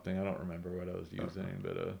with something. I don't remember what I was using,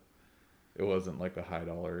 but it wasn't like a high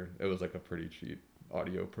dollar. It was like a pretty cheap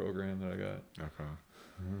audio program that I got. Okay.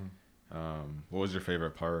 What was your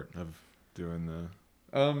favorite part of doing the?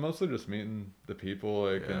 Mostly just meeting the people,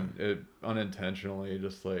 like, Yeah. and it unintentionally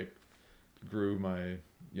just like grew my,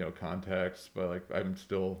 contacts. But like, I'm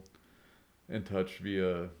still in touch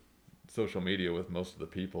via social media with most of the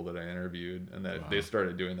people that I interviewed, and that they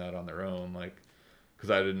started doing that on their own, like,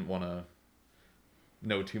 because I didn't want to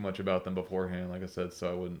know too much about them beforehand, like I said, so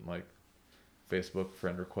I wouldn't like Facebook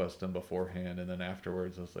friend request them beforehand, and then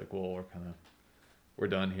afterwards I was like, well, we're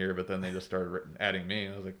done here. But then they just started adding me,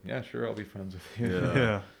 and I was like, yeah, sure, I'll be friends with you. Yeah.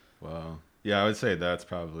 Yeah. Wow. Yeah, I would say that's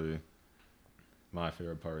probably my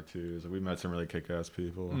favorite part too. Is that we met some really kick-ass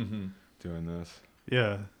people Mm-hmm. doing this.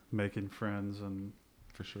 Yeah. Making friends, and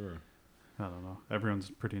For sure. I don't know. Everyone's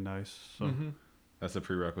pretty nice. So. Mm-hmm. That's a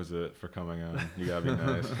prerequisite for coming on. You gotta be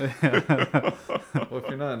nice. Well, if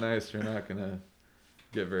you're not nice, you're not gonna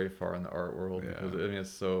get very far in the art world, Yeah. because I mean,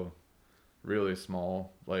 it's so really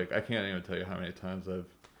small. Like, I can't even tell you how many times I've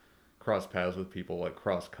crossed paths with people like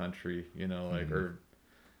cross country, like, or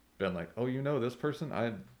been like, oh, this person?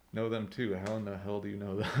 I know them too. How in the hell do you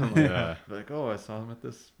know them? Yeah. Like, oh, I saw them at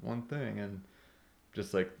this one thing, and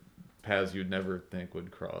just like paths you'd never think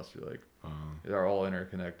would cross. You're like, they're all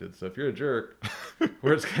interconnected. So if you're a jerk,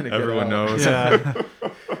 we're just gonna get Everyone out. knows. Yeah.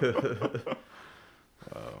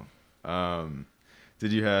 Wow.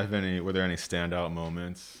 Were there any standout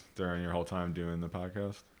moments during your whole time doing the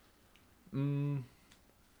podcast?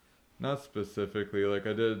 Not specifically. Like,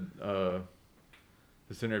 I did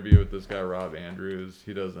this interview with this guy Rob Andrews.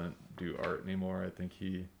 He doesn't do art anymore. I think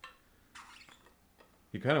he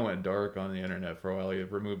kind of went dark on the internet for a while. He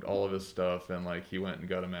removed all of his stuff, and like he went and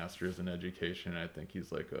got a master's in education. I think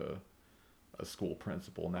he's like a school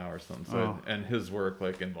principal now or something. So and his work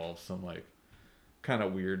like involves some like kind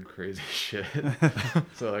of weird, crazy shit.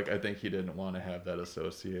 So like I think he didn't want to have that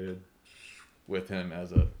associated with him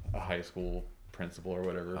as a high school principal or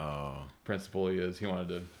whatever principal he is. He wanted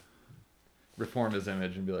to reform his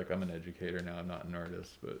image and be like, I'm an educator now, I'm not an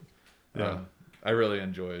artist. But I really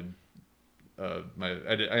enjoyed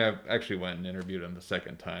I actually went and interviewed him the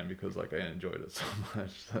second time because like I enjoyed it so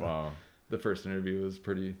much. So Wow. the first interview was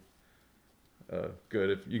pretty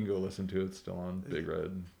good. If you can go listen to it, it's still on Big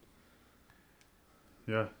Red.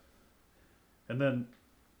 Yeah. And then,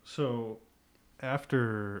 so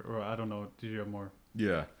after, or I don't know, did you have more?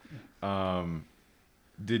 Yeah. We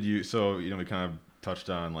kind of touched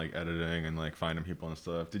on like editing and like finding people and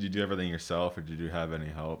stuff. Did you do everything yourself, or did you have any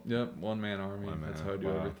help? Yep, one-man army. That's how I do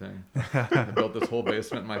Wow. everything. I built this whole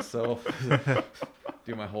basement myself.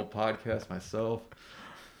 Do my whole podcast myself.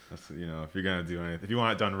 That's, if you're gonna do anything, if you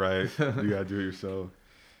want it done right, you gotta do it yourself.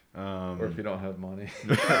 Or if you don't have money.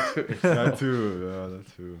 That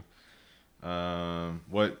too.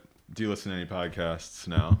 What do you listen to any podcasts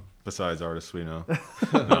now besides artists we know?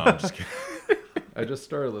 No, I'm just kidding. I just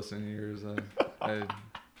started listening to yours. I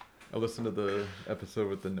listened to the episode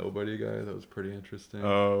with the Nobody guy. That was pretty interesting.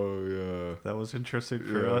 Oh yeah, That was interesting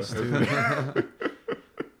for Yeah. us too.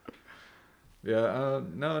 Yeah,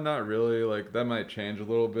 no, not really. Like that might change a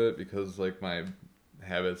little bit because like my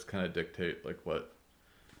habits kind of dictate like what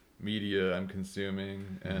media I'm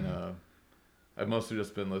consuming, and I've mostly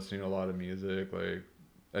just been listening to a lot of music. Like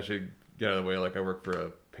I should get out of the way. Like I work for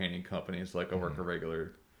a painting company, so like I work a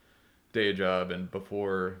regular day job, and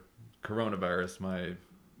before coronavirus, my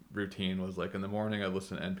routine was like in the morning I'd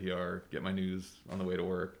listen to NPR, get my news on the way to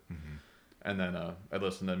work, and then I'd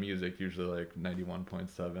listen to music, usually like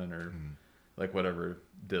 91.7 or like whatever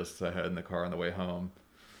discs I had in the car on the way home.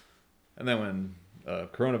 And then when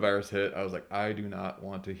coronavirus hit, I was like, I do not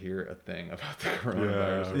want to hear a thing about the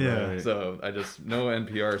coronavirus. Yeah. Right. So I just no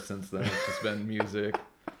NPR since then. It's just been music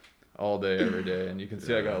all day, every day. And you can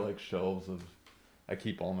see I got like shelves of, I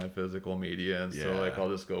keep all my physical media, and so like I'll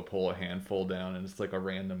just go pull a handful down, and it's like a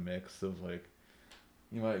random mix of like,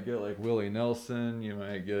 you might get like Willie Nelson, you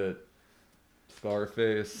might get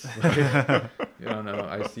Scarface, you don't know,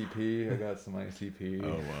 ICP. I got some ICP.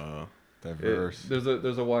 Oh wow, diverse.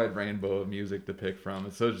 There's a wide rainbow of music to pick from,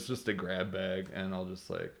 and so it's just a grab bag, and I'll just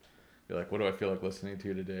like be like, what do I feel like listening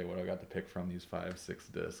to today? What do I got to pick from these 5-6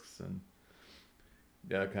 discs? And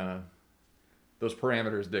yeah, kind of those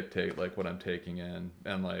parameters dictate like what I'm taking in.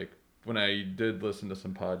 And like when I did listen to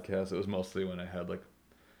some podcasts, it was mostly when I had like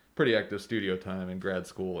pretty active studio time in grad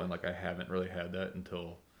school, and like I haven't really had that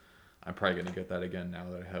until I'm probably gonna get that again now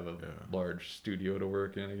that I have a large studio to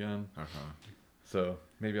work in again. So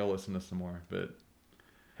maybe I'll listen to some more, but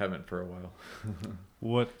haven't for a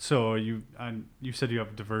while. So you said you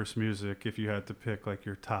have diverse music. If you had to pick like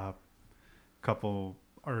your top couple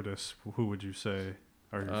artists, who would you say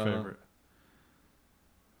are your favorite?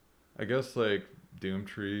 I guess like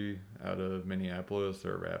Doomtree out of Minneapolis,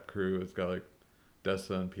 or Rap Crew. It's got like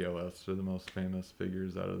Dessa and POS are the most famous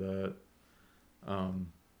figures out of that.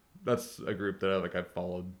 That's a group that I've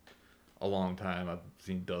followed a long time. I've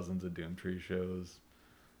seen dozens of Doomtree shows.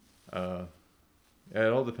 Yeah,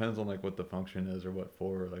 it all depends on like what the function is or what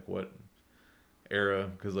for, like what era.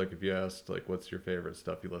 Because like if you asked like what's your favorite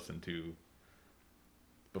stuff you listened to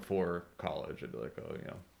before college, I'd be like, oh,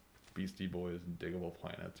 Beastie Boys and Diggable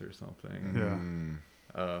Planets or something.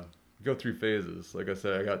 Yeah. Go through phases. Like I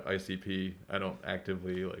said, I got ICP. I don't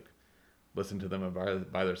actively like listen to them and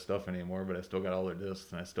buy their stuff anymore, but I still got all their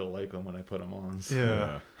discs and I still like them when I put them on. So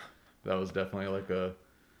Yeah. that was definitely like a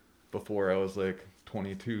before I was like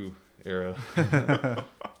 22 era.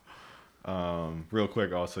 Real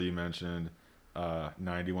quick, also you mentioned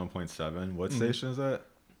 91.7. What station is that?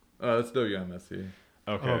 That's WMSC.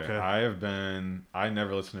 Okay. I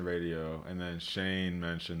never listened to radio, and then Shane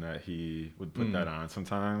mentioned that he would put that on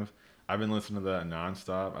sometimes. I've been listening to that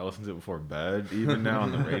nonstop. I listen to it before bed, even now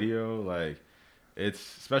on the radio. Like,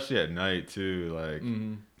 it's especially at night too. Like,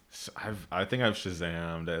 I think I've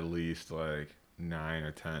Shazammed at least like 9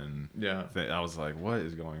 or 10. Yeah. I was like, what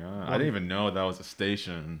is going on? I didn't even know that was a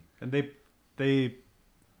station. And they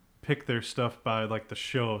pick their stuff by like the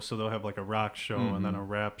show, so they'll have like a rock show and then a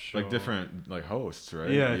rap show, like different like hosts,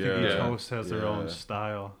 right? Yeah, I think each host has their own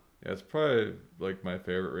style. Yeah, it's probably like my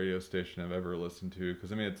favorite radio station I've ever listened to,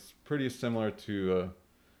 because I mean it's pretty similar to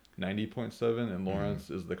 90.7, and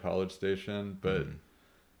Lawrence is the college station, but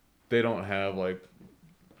they don't have like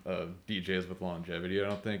DJs with longevity. I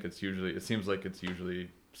don't think it seems like it's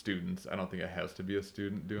usually students. I don't think it has to be a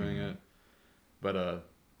student doing it, but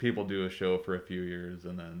people do a show for a few years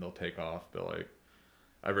and then they'll take off. But like,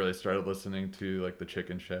 I really started listening to like the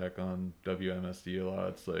Chicken Shack on WMSD a lot.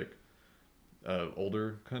 It's like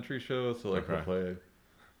older country show, so like we'll play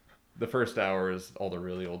the first hour is all the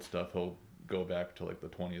really old stuff. He'll go back to like the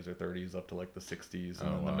 20s or 30s up to like the 60s,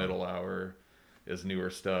 and then the middle hour is newer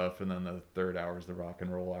stuff, and then the third hour is the rock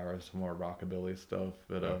and roll hour, some more rockabilly stuff.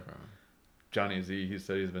 But Johnny Z, he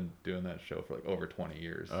said he's been doing that show for like over 20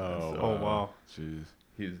 years. Wow. Jeez.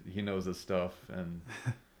 He knows his stuff, and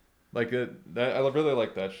like I really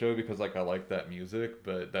like that show because like I like that music,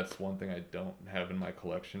 but that's one thing I don't have in my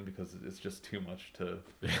collection because it's just too much to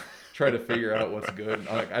try to figure out what's good.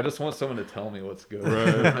 I just want someone to tell me what's good.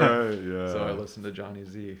 Right, yeah. So I listen to Johnny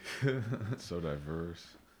Z. So diverse.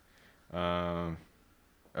 Yeah.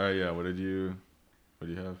 What do you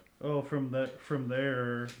have? Oh, from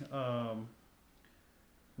there,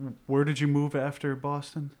 where did you move after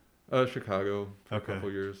Boston? Chicago for a couple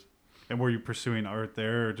years. And were you pursuing art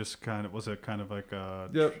there, or just was it kind of like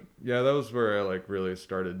Yep. Yeah, that was where I like really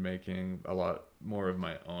started making a lot more of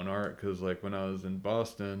my own art, because like when I was in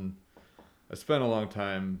Boston, I spent a long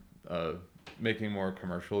time making more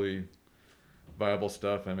commercially viable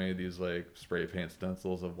stuff. I made these like spray paint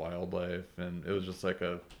stencils of wildlife, and it was just like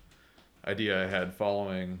a idea I had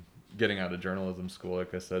following getting out of journalism school.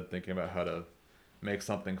 Like I said, thinking about how to make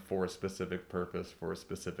something for a specific purpose, for a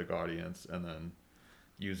specific audience, and then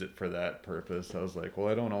use it for that purpose. I was like, well,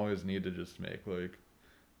 I don't always need to just make like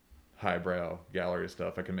highbrow gallery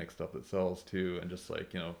stuff. I can make stuff that sells too, and just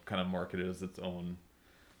like, kind of market it as its own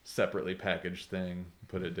separately packaged thing,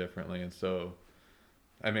 put it differently. And so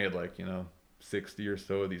I made like, 60 or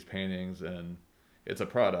so of these paintings, and it's a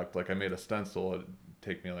product. Like I made a stencil. It'd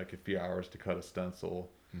take me like a few hours to cut a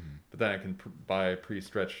stencil, but then I can buy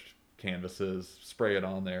pre-stretched canvases, spray it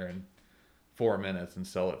on there in 4 minutes, and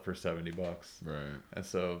sell it for $70. Right. And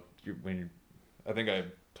so I think I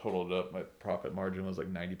totaled up, my profit margin was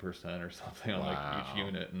like 90% or something on like each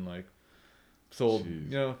unit, and like sold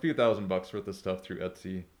a few $1,000s worth of stuff through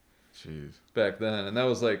Etsy. Jeez. Back then, and that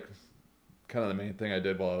was like kind of the main thing I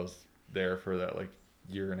did while I was there for that like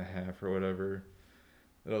year and a half or whatever,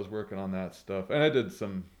 that I was working on that stuff. And I did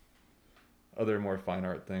some other more fine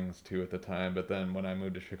art things too at the time, but then when I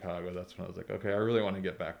moved to Chicago, that's when I was like, okay, I really want to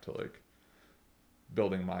get back to like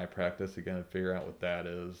building my practice again and figure out what that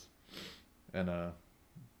is. And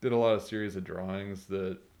did a lot of series of drawings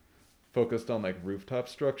that focused on like rooftop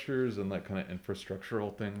structures and like kind of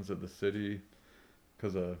infrastructural things of the city,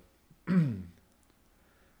 because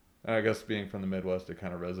I guess being from the Midwest, it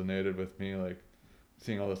kind of resonated with me, like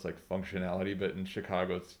seeing all this like functionality. But in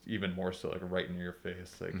Chicago, it's even more so, like right in your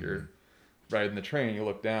face. Like you're riding the train, you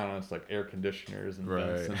look down, and it's like air conditioners and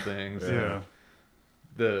vents and things. Yeah.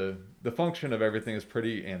 The function of everything is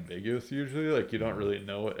pretty ambiguous usually. Like you don't really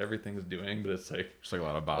know what everything's doing, but it's like just like a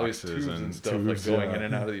lot of all these boxes tubes and stuff tubes, like going in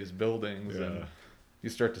and out of these buildings, Yeah. and you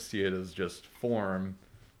start to see it as just form,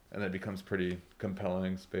 and it becomes pretty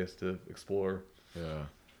compelling space to explore. Yeah.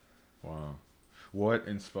 Wow. What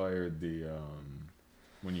inspired the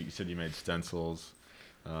when you said you made stencils?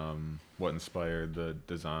 What inspired the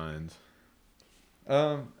designs?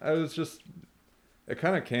 I was just, it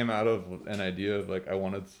kind of came out of an idea of like I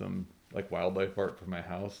wanted some like wildlife art for my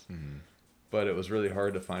house, but it was really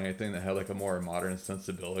hard to find anything that had like a more modern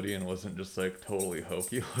sensibility and wasn't just like totally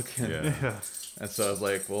hokey looking. Yeah. Yeah. And so I was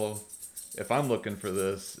like, well, if I'm looking for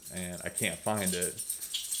this and I can't find it,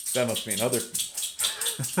 that must mean other.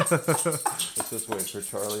 Let's just wait for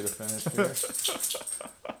Charlie to finish here.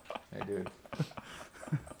 Hey, dude.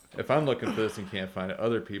 If I'm looking for this and can't find it,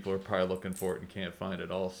 other people are probably looking for it and can't find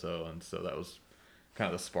it also. And so that was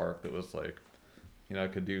kind of the spark that was like, you know, I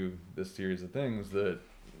could do this series of things that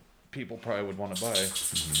people probably would want to buy.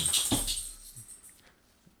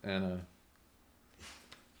 And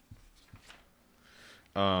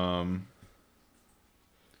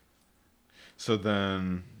so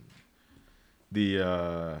then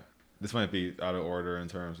the this might be out of order in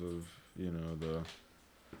terms of, you know,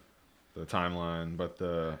 the timeline, but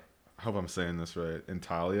I hope I'm saying this right,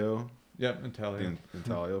 Intaglio, yeah, Italian. the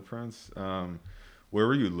Intaglio prints. Where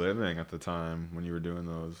were you living at the time when you were doing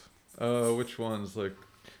those? Which ones? Like,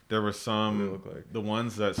 There were what do they some, look like? the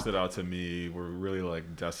ones that stood out to me were really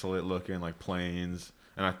like desolate looking, like plains.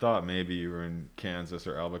 And I thought maybe you were in Kansas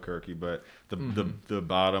or Albuquerque, but the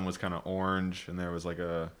bottom was kind of orange, and there was like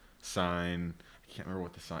a sign. I can't remember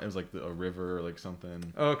what the sign. It was like a river or like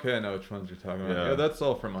something. Okay, I know which ones you're talking about. Yeah. Yeah, that's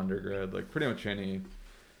all from undergrad. Like pretty much any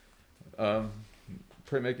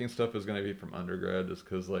printmaking stuff is going to be from undergrad, just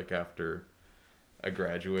because like after I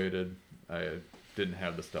graduated, I didn't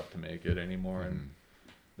have the stuff to make it anymore, and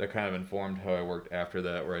that kind of informed how I worked after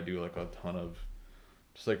that, where I do like a ton of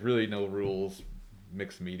just like really no rules,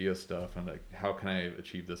 mixed media stuff, and like how can I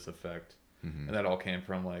achieve this effect? And that all came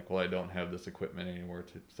from like, well, I don't have this equipment anymore,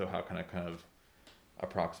 so how can I kind of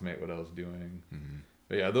approximate what I was doing?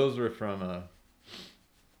 But yeah, those were from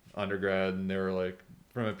undergrad, and they were like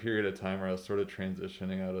from a period of time where I was sort of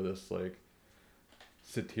transitioning out of this like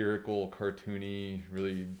satirical, cartoony,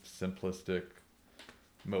 really simplistic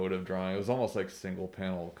mode of drawing. It was almost like single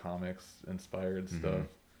panel comics inspired stuff,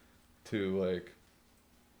 to like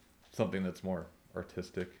something that's more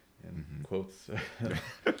artistic in quotes.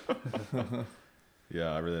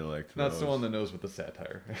 Yeah, I really liked Not those. someone that knows what the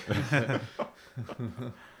satire.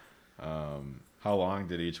 How long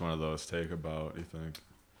did each one of those take about, you think?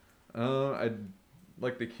 I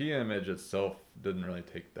like the key image itself didn't really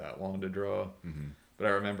take that long to draw, but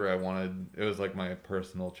I remember it was like my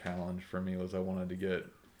personal challenge for me was I wanted to get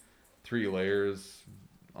 3 layers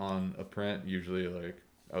on a print. Usually like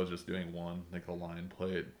I was just doing one, like a line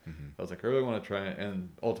plate. I was like, I really want to try it, and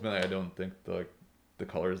ultimately I don't think the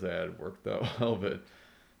colors they had worked that well, but I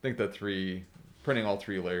think that printing all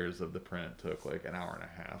 3 layers of the print took like an hour and a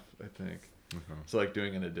half, I think. So like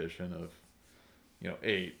doing an edition of,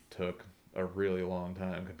 8 took a really long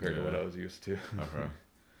time compared to what I was used to.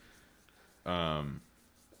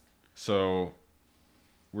 So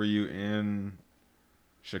were you in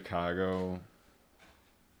Chicago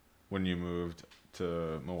when you moved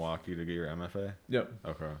to Milwaukee to get your MFA? Yep.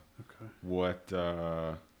 Okay.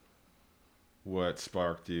 What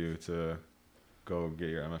sparked you to go get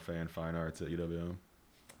your MFA in fine arts at UWM?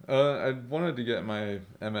 I wanted to get my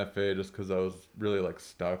MFA just because I was really like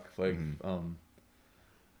stuck. Like,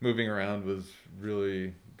 moving around was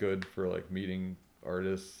really good for like meeting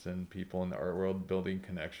artists and people in the art world, building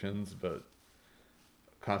connections, but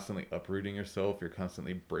constantly uprooting yourself, you're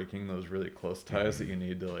constantly breaking those really close ties that you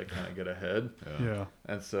need to like kind of get ahead. Yeah.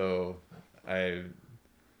 And so I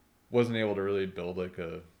wasn't able to really build like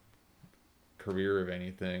a career of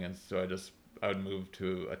anything, and so I would move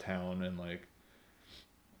to a town, and like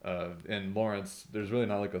in Lawrence there's really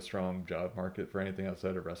not like a strong job market for anything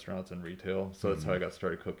outside of restaurants and retail, so that's how I got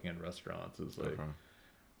started cooking in restaurants. Is like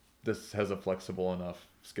this has a flexible enough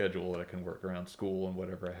schedule that I can work around school and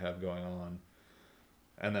whatever I have going on.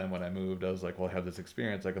 And then when I moved, I was like, well, I have this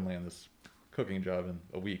experience, I can land this cooking job in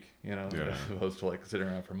a week, as opposed to like sitting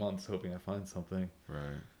around for months hoping I find something.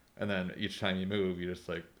 Right. And then each time you move, you just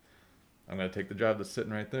like, I'm going to take the job that's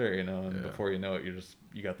sitting right there, and before you know it,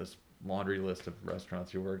 you got this laundry list of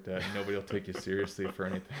restaurants you worked at, and nobody will take you seriously for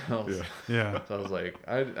anything else. Yeah. So I was like,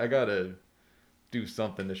 I got to do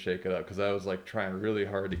something to shake it up, because I was like trying really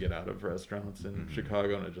hard to get out of restaurants in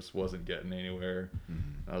Chicago, and it just wasn't getting anywhere.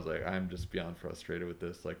 I was like, I'm just beyond frustrated with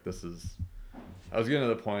this. Like, I was getting to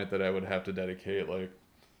the point that I would have to dedicate like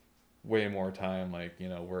way more time, like,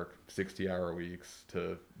 work 60-hour weeks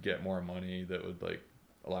to get more money that would like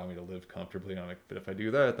allow me to live comfortably. And I'm like, but if I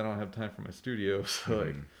do that, then I don't have time for my studio. So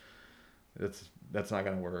like, that's not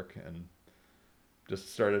going to work. And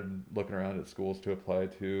just started looking around at schools to apply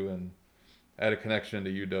to, and I had a connection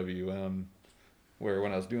to UWM, where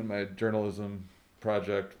when I was doing my journalism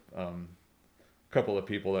project, a couple of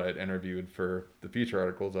people that I'd interviewed for the feature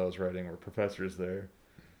articles I was writing were professors there.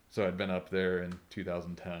 So I'd been up there in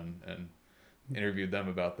 2010 and interviewed them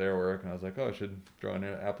about their work, and I was like, oh, I should draw an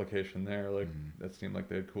application there. Like, that seemed like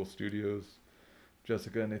they had cool studios.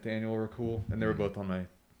 Jessica and Nathaniel were cool, and they were both on my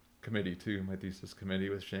committee too, my thesis committee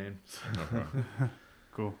with Shane.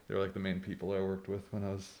 Cool. They were like the main people I worked with when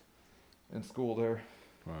I was in school there.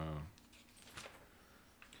 Wow.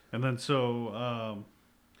 And then so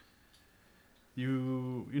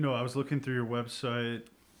you know, I was looking through your website.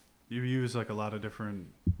 You use like a lot of different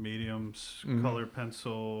mediums: color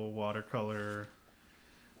pencil, watercolor,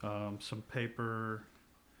 some paper,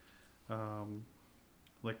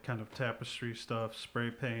 like kind of tapestry stuff,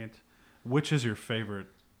 spray paint. Which is your favorite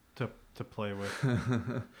to play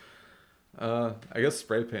with? I guess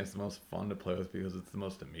spray paint's the most fun to play with because it's the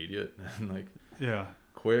most immediate and like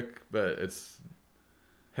quick, but it's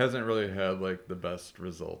hasn't really had like the best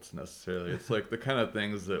results necessarily. It's like the kind of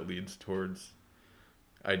things that leads towards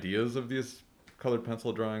ideas of these colored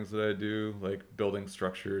pencil drawings that I do, like building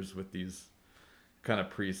structures with these kind of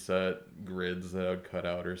preset grids that I would cut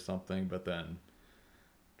out or something, but then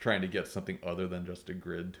trying to get something other than just a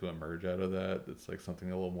grid to emerge out of that. It's like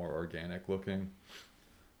something a little more organic looking.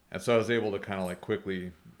 And so I was able to kind of like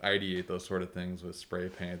quickly ideate those sort of things with spray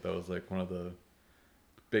paint. That was like one of the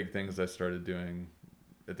big things I started doing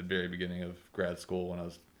at the very beginning of grad school when I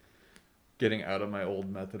was getting out of my old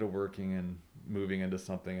method of working and moving into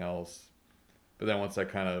something else. But then once I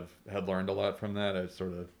kind of had learned a lot from that, I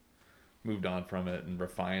sort of moved on from it and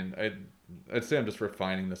refined. I'd say I'm just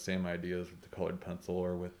refining the same ideas with the colored pencil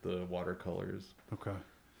or with the watercolors. Okay.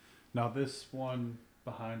 Now this one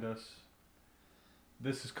behind us,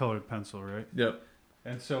 this is colored pencil, right? Yep.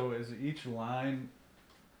 And so is each line,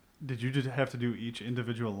 did you just have to do each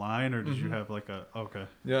individual line, or did you have like a, okay.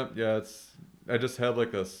 Yeah, I just had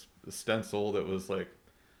like a stencil that was like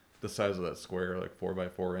the size of that square, like 4 by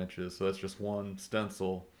 4 inches. So that's just one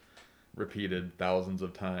stencil repeated thousands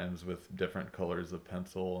of times with different colors of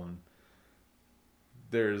pencil. And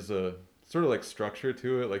there's a sort of like structure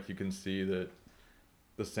to it. Like you can see that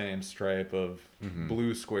the same stripe of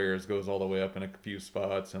blue squares goes all the way up in a few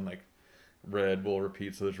spots, and like red will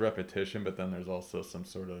repeat. So there's repetition, but then there's also some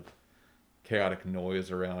sort of chaotic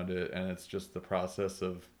noise around it. And it's just the process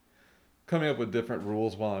of coming up with different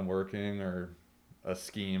rules while I'm working, or a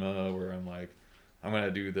schema where I'm like, I'm going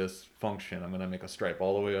to do this function. I'm going to make a stripe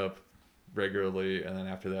all the way up regularly. And then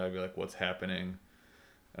after that, I'd be like, what's happening?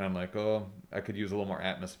 And I'm like, oh, I could use a little more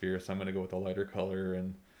atmosphere. So I'm going to go with a lighter color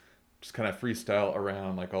and just kind of freestyle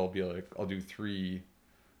around. Like I'll do 3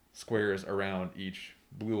 squares around each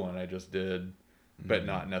blue one I just did, but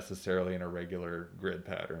not necessarily in a regular grid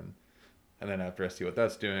pattern. And then after I see what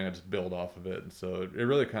that's doing, I just build off of it. And so it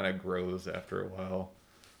really kind of grows after a while.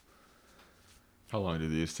 How long do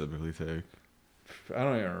these typically take? I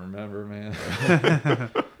don't even remember, man.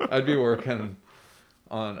 I'd be working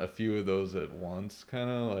on a few of those at once, kind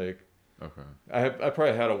of like. Okay. I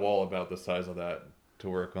probably had a wall about the size of that to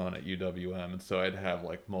work on at UWM, and so I'd have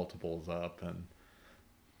like multiples up and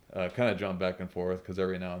kind of jump back and forth because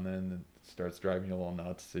every now and then it starts driving you a little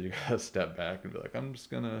nuts. So you gotta step back and be like, I'm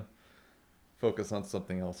just gonna focus on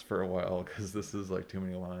something else for a while because this is like too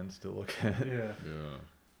many lines to look at. Yeah.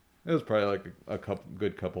 It was probably like a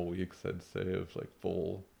good couple weeks, I'd say, of like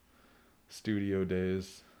full studio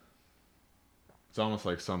days. It's almost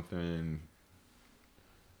like something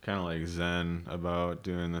kind of like zen about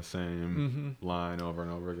doing the same line over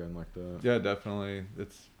and over again like that. Yeah, definitely.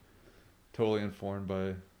 It's totally informed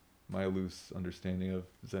by my loose understanding of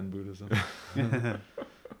Zen Buddhism.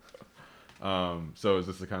 So is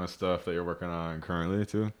this the kind of stuff that you're working on currently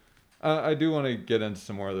too? I do want to get into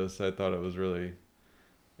some more of this. I thought it was really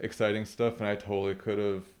exciting stuff, and I totally could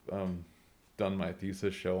have done my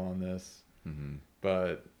thesis show on this,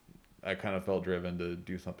 but I kind of felt driven to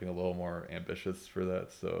do something a little more ambitious for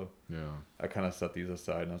that. So I kind of set these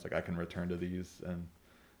aside, and I was like, I can return to these. And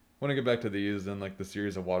when I get back to these and like the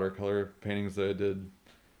series of watercolor paintings that I did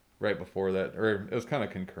right before that, or it was kind of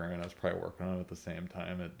concurrent. I was probably working on it at the same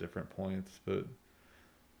time at different points, but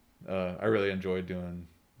I really enjoyed doing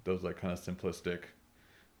those like kind of simplistic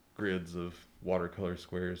grids of watercolor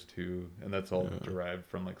squares too, and that's all derived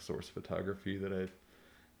from like source photography that I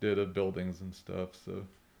did of buildings and stuff. So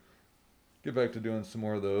get back to doing some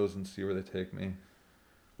more of those and see where they take me.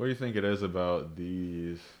 What do you think it is about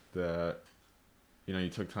these that, you know, you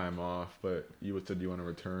took time off, but you said you want to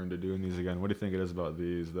return to doing these again? What do you think it is about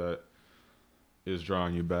these that is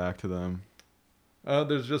drawing you back to them?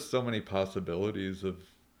 There's just so many possibilities of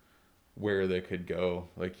where they could go.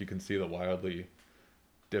 Like you can see the wildly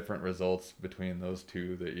different results between those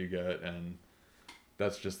two that you get, and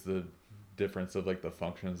that's just the difference of like the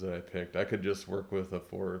functions that I picked. I could just work with a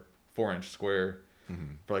 4-inch square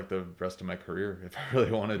for like the rest of my career if I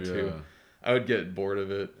really wanted to. I would get bored of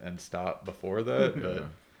it and stop before that, but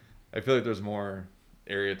I feel like there's more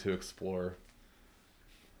area to explore.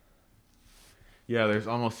 Yeah, there's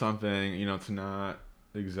almost something, it's not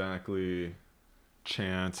exactly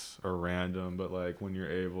chance or random, but like when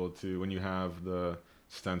you have the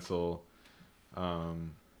stencil,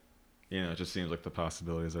 it just seems like the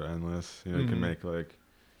possibilities are endless. You can make like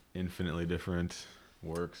infinitely different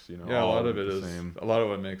works, Yeah, a all lot of with it the is, same. a lot of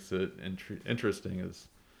what makes it interesting is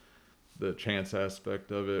the chance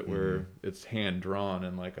aspect of it, where it's hand drawn,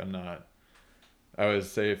 and like I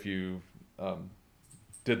always say if you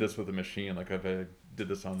did this with a machine, like if I did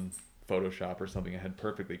this on Photoshop or something, it had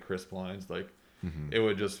perfectly crisp lines, like it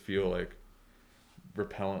would just feel like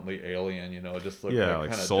repellently alien, it just looked like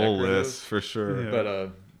kind of soulless for sure. Yeah. But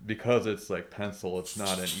because it's like pencil, it's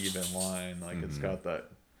not an even line, like it's got that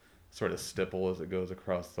sort of stipple as it goes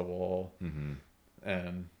across the wall,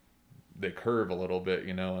 and they curve a little bit,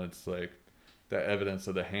 and it's like that evidence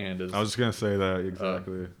of the hand is, I was just gonna say that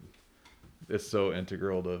exactly. It's so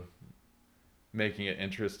integral to making it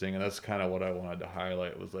interesting, and that's kind of what I wanted to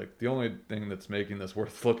highlight, was like the only thing that's making this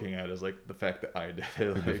worth looking at is like the fact that I did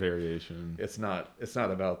it. Like the variation. It's not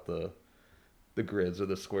about the grids or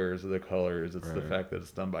the squares or the colors. It's the fact that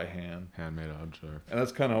it's done by hand. Handmade object. And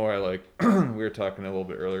that's kind of why, like, we were talking a little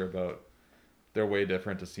bit earlier about they're way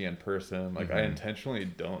different to see in person. Like, I intentionally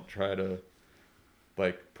don't try to,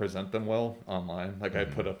 like, present them well online. Like, I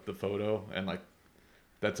put up the photo, and, like,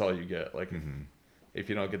 that's all you get. Like, if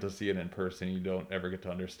you don't get to see it in person, you don't ever get to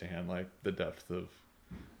understand, like, the depth of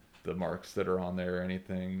the marks that are on there or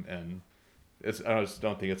anything. And I just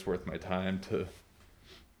don't think it's worth my time to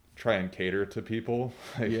try and cater to people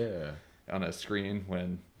on a screen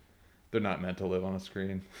when they're not meant to live on a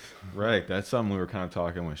screen. Right. That's something we were kind of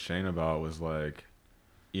talking with Shane about, was like,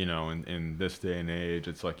 in this day and age,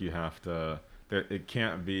 it's like you have to, it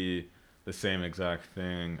can't be the same exact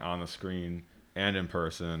thing on the screen and in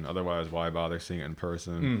person. Otherwise, why bother seeing it in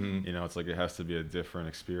person? It's like it has to be a different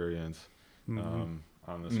experience on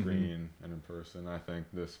the screen and in person. I think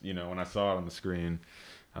this, when I saw it on the screen,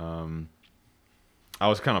 I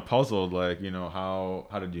was kind of puzzled, like, how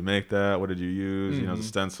did you make that? What did you use? The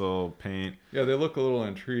stencil, paint. Yeah, they look a little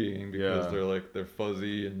intriguing because they're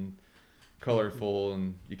fuzzy and colorful,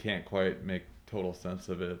 and you can't quite make total sense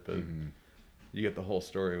of it, but you get the whole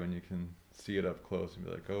story when you can see it up close and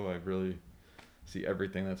be like, oh, I really see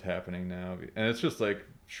everything that's happening now. And it's just like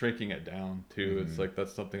shrinking it down too. It's like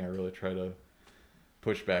that's something I really try to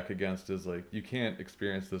push back against, is like, you can't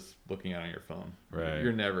experience this looking at it on your phone. Right.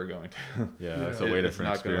 You're never going to. Yeah, it's a way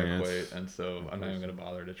different experience. It's not going to equate, and so I'm not even going to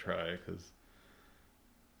bother to try, because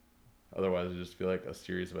otherwise it'd just be like a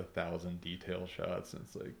series of 1,000 detail shots, and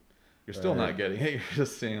it's like you're still not getting it. You're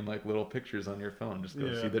just seeing like little pictures on your phone. Just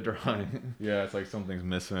go see the drawing. Yeah, it's like something's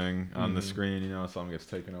missing on the screen. Something gets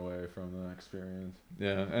taken away from the experience.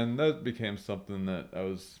 Yeah, and that became something that I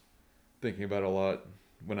was thinking about a lot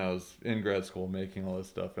when I was in grad school making all this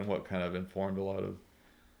stuff, and what kind of informed a lot of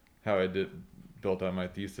how I built on my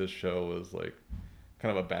thesis show was like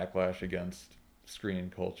kind of a backlash against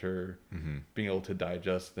screen culture, being able to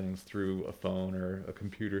digest things through a phone or a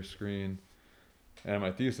computer screen. And in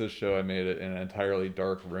my thesis show, I made it in an entirely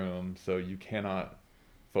dark room, so you cannot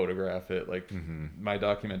photograph it. Like my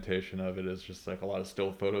documentation of it is just like a lot of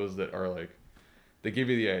still photos that are like, they give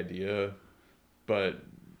you the idea, but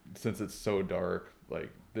since it's so dark, like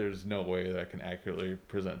there's no way that I can accurately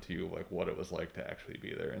present to you like what it was like to actually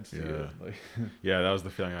be there and see it. Like, yeah, that was the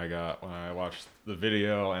feeling I got when I watched the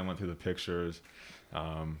video and went through the pictures. It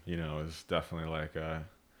was definitely like a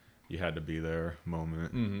you had to be there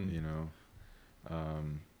moment.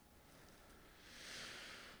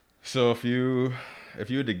 So if you had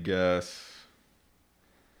to guess,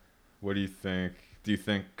 what do you think? Do you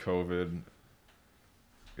think COVID?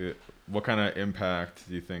 What kind of impact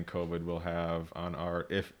do you think COVID will have on art,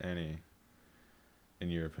 if any, in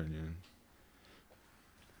your opinion?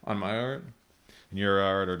 On my art? In your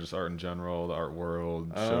art, or just art in general, the art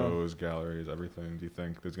world, shows, galleries, everything. Do you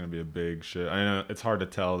think there's going to be a big shift? I know it's hard to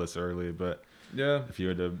tell this early, but if you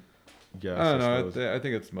had to guess, I don't know. I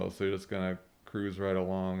think it's mostly just going to cruise right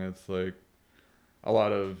along. It's like a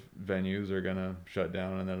lot of venues are going to shut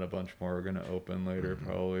down, and then a bunch more are going to open later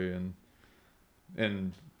probably.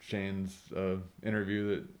 And Shane's interview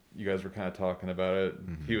that you guys were kind of talking about it,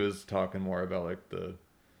 he was talking more about like the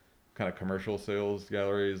kind of commercial sales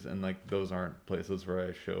galleries, and like those aren't places where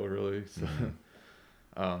I show really. So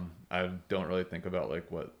I don't really think about like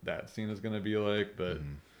what that scene is going to be like, but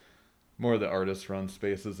more the artist run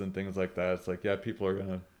spaces and things like that. It's like, yeah, people are going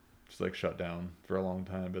to just like shut down for a long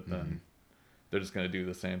time, but then they're just going to do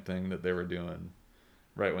the same thing that they were doing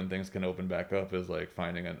right when things can open back up, is like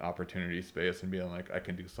finding an opportunity space and being like, I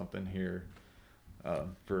can do something here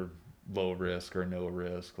for low risk or no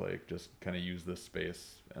risk, like just kind of use this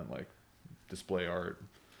space and like display art.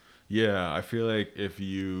 Yeah, I feel like if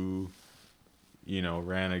you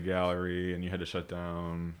ran a gallery and you had to shut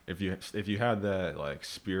down, if you had that like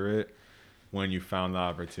spirit when you found the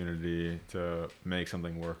opportunity to make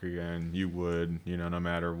something work again, you would, no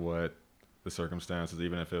matter what the circumstances,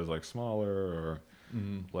 even if it was like smaller or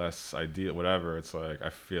less ideal, whatever. It's like, I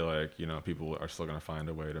feel like, people are still going to find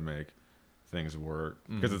a way to make things work,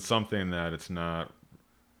 because it's something that it's not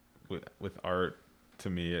with art, to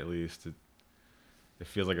me at least, it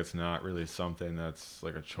feels like it's not really something that's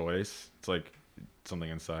like a choice. It's like something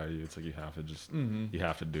inside you. It's like you have to just you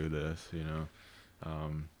have to do this,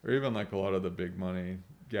 or even like a lot of the big money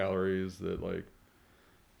galleries that like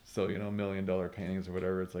sell $1 million paintings or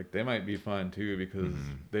whatever. It's like they might be fine too, because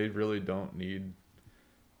they really don't need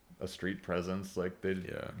a street presence. Like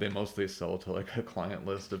they mostly sell to like a client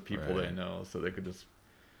list of people they know, so they could just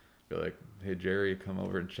be like, hey Jerry, come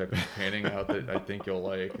over and check this painting out that I think you'll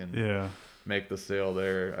like, and make the sale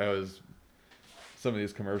there. Some of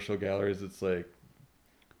these commercial galleries, it's like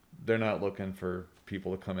they're not looking for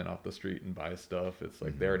people to come in off the street and buy stuff. It's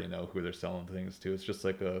like they already know who they're selling things to. It's just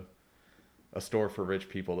like a store for rich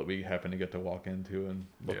people that we happen to get to walk into and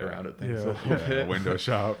look around at things a little bit. Window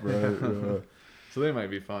shop, right? So they might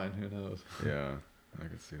be fine. Who knows? Yeah, I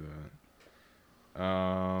could see that.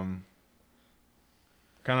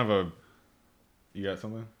 You got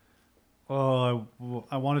something? Well,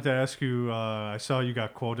 I wanted to ask you, I saw you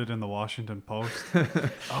got quoted in the Washington Post.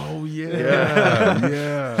 Oh,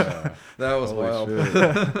 yeah. That was Holy wild.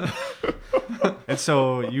 And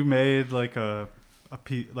so you made like a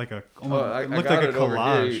piece, like a, it looked like a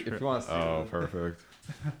collage. If you want to see perfect.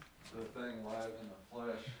 the thing live in the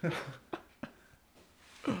flesh.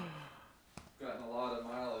 Gotten a lot of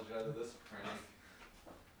mileage out of this prank.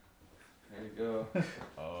 There you go.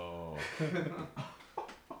 Oh.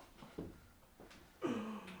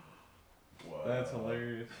 Wow. That's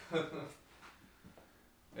hilarious.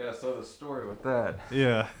 Yeah, so the story with that.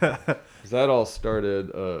 Yeah. That all started,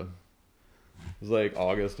 it was like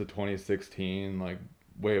August of 2016, like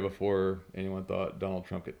way before anyone thought Donald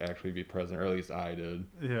Trump could actually be president, or at least I did.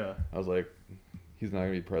 Yeah. I was like, he's not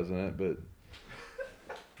going to be president, but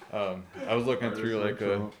I was looking through like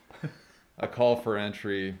a call for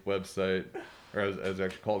entry website, or it was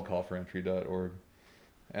actually called callforentry.org,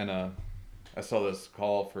 and I saw this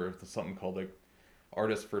call for something called like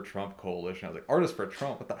Artists for Trump Coalition. I was like, Artists for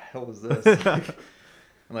Trump? What the hell is this? And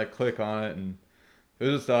like click on it, and it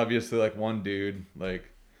was just obviously like one dude like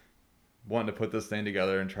wanting to put this thing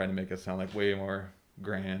together and trying to make it sound like way more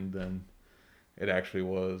grand than it actually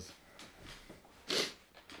was.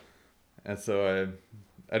 And so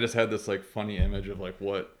I just had this like funny image of like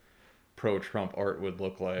what pro-Trump art would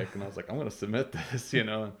look like, and I was like, I'm gonna submit this, And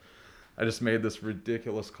I just made this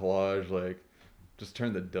ridiculous collage, like just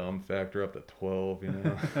turned the dumb factor up to 12, Like,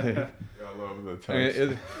 I love the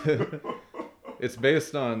text. It's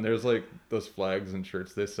based on, there's like those flags and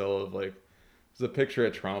shirts they sell of like, there's a picture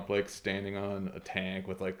of Trump like standing on a tank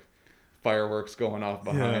with like fireworks going off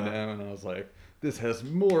behind him, and I was like, this has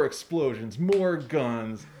more explosions, more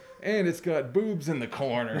guns, and it's got boobs in the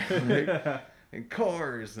corner, and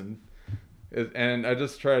cars, and I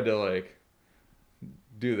just tried to like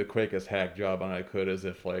do the quickest hack job on I could, as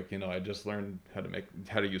if like, I just learned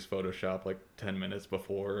how to use Photoshop like 10 minutes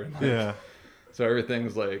before, and like, so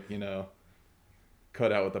everything's like,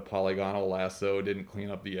 cut out with a polygonal lasso, didn't clean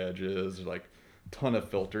up the edges, like ton of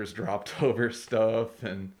filters dropped over stuff,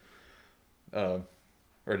 and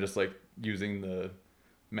or just like using the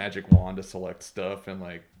magic wand to select stuff and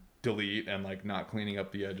like delete, and like not cleaning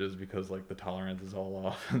up the edges because like the tolerance is all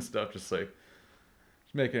off and stuff, just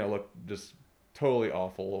making it look just totally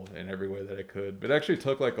awful in every way that I could. But it actually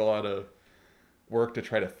took like a lot of work to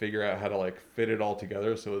try to figure out how to like fit it all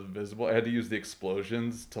together so it was visible. I had to use the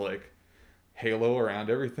explosions to like halo around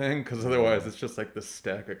everything, because otherwise it's just like this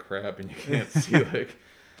stack of crap and you can't see like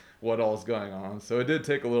what all's going on. So it did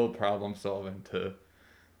take a little problem solving to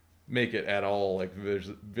make it at all like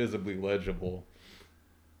visibly legible.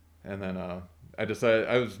 And then I decided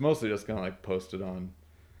I was mostly just gonna like post it on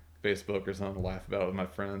Facebook or something to laugh about it with my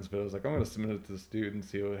friends, but I was like, I'm gonna submit it to this dude and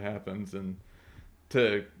see what happens. And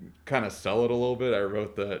to kind of sell it a little bit, I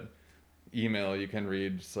wrote that email you can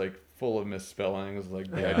read just like full of misspellings, like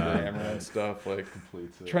dead grammar and stuff, like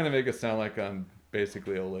Completes it. trying to make it sound like I'm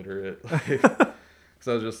basically illiterate. Like, because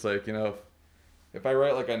I was just like, if I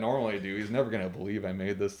write like I normally do, he's never gonna believe I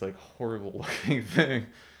made this like horrible looking thing.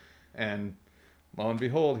 And lo and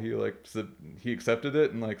behold, he accepted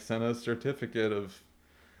it and like sent a certificate of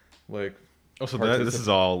like. Oh, so this is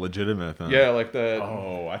all legitimate then? Yeah, like that.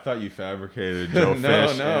 Oh, I thought you fabricated Joe No,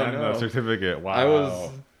 Fish and the certificate.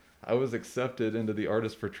 Wow. I was accepted into the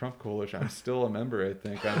Artists for Trump Coalition. I'm still a member, I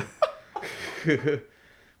think.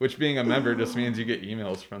 Which being a member just means you get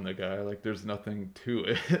emails from the guy. Like, there's nothing to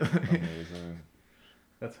it. Amazing.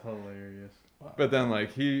 That's hilarious. Wow. But then,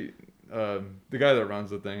 like, the guy that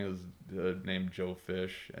runs the thing is named Joe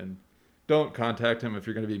Fish. And don't contact him if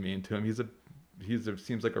you're going to be mean to him. He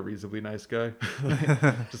seems like a reasonably nice guy.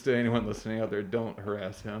 Just to anyone listening out there, don't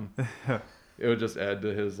harass him. It would just add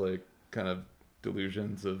to his, like, kind of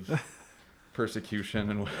delusions of persecution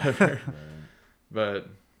and whatever. Right. But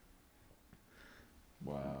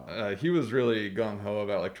wow, he was really gung-ho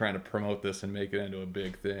about like trying to promote this and make it into a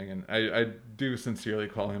big thing, and I do sincerely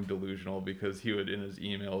call him delusional, because he would in his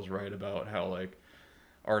emails write about how like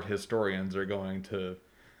art historians are going to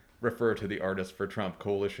refer to the Artists for Trump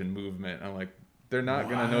Coalition movement. I'm like, they're not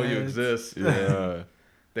going to know you exist. Yeah.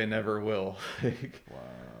 They never will. Like, wow.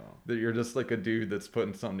 That you're just like a dude that's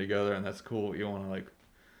putting something together, and that's cool. You want to like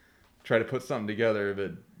try to put something together,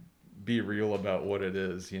 but be real about what it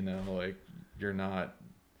is, like you're not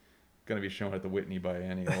going to be shown at the Whitney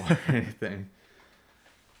Biennial or anything.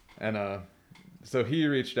 And so he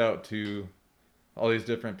reached out to all these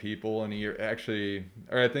different people, and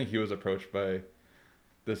I think he was approached by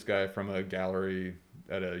this guy from a gallery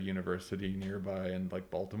at a university nearby in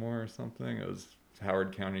like Baltimore or something. It was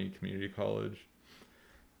Howard County Community College.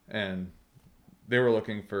 And they were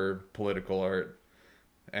looking for political art,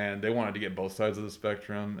 and they wanted to get both sides of the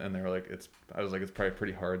spectrum. And they were like, I was like, it's probably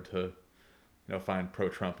pretty hard to, find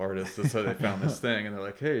pro-Trump artists. And so they found this thing, and they're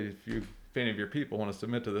like, hey, if any of your people want to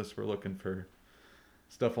submit to this, we're looking for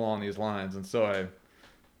stuff along these lines. And so I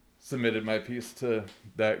submitted my piece to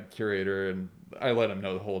that curator, and I let him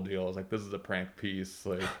know the whole deal. I was like, this is a prank piece.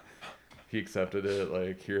 Like, he accepted it.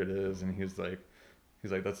 Like, here it is. And he's like,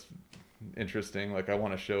 that's interesting, like I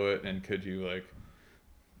want to show it, and could you like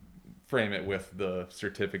frame it with the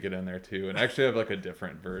certificate in there too? And actually I have like a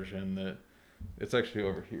different version that it's actually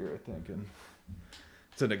over here, I think, and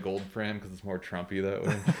it's in a gold frame because it's more Trumpy that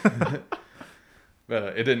way.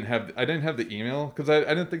 But I didn't have the email because I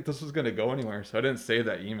didn't think this was going to go anywhere, so I didn't save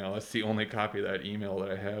that email. That's the only copy of that email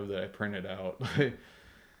that I have that I printed out.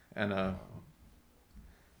 And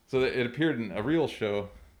so it appeared in a real show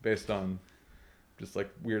based on just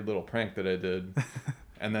like weird little prank that I did.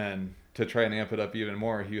 And then to try and amp it up even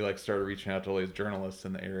more, he like started reaching out to all these journalists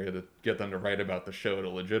in the area to get them to write about the show to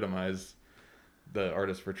legitimize the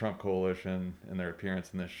Artists for Trump Coalition and their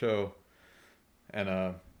appearance in this show.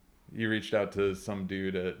 And he reached out to some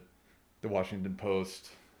dude at the Washington Post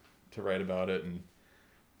to write about it, and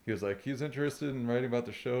he was like, he's interested in writing about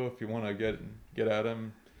the show. If you want to get at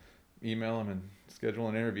him, email him and schedule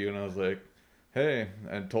an interview. And I was like, hey,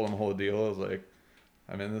 I told him the whole deal. I was like,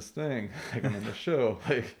 I'm in this thing, like I'm in the show,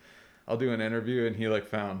 like I'll do an interview. And he like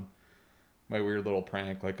found my weird little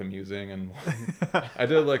prank like amusing, and I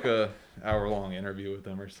did like a hour-long interview with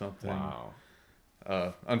him or something. Wow.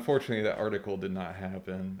 Unfortunately that article did not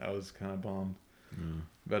happen. I was kind of bummed.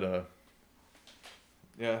 But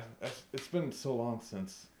yeah, it's been so long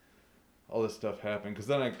since all this stuff happened, because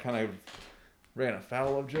then I kind of ran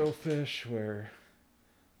afoul of Joe Fish, where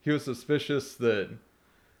he was suspicious that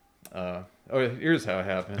here's how it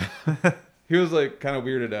happened. He was like kind of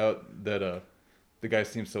weirded out that the guy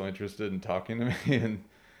seemed so interested in talking to me, and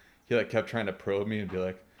he like kept trying to probe me and be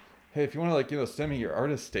like, hey, if you want to like send me your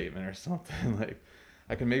artist statement or something, like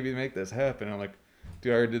I can maybe make this happen. I'm like,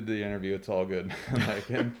 dude, I already did the interview, it's all good. Like,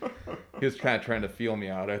 and he was kind of trying to feel me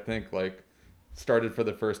out. I think like started for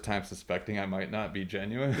the first time suspecting I might not be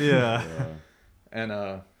genuine. Yeah.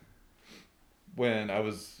 And when I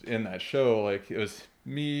was in that show, like it was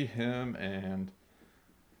me, him, and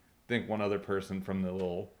I think one other person from the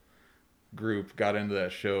little group got into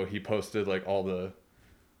that show. He posted like all the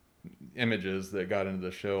images that got into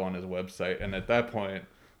the show on his website, and at that point,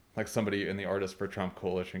 like somebody in the Artists for Trump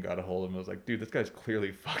Coalition got a hold of him and was like, dude, this guy's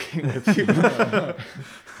clearly fucking with you.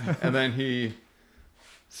 And then he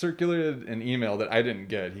circulated an email that I didn't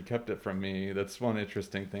get. He kept it from me. That's one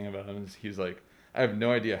interesting thing about him, is he's like, I have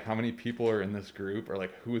no idea how many people are in this group or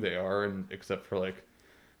like who they are, and except for like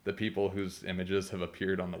the people whose images have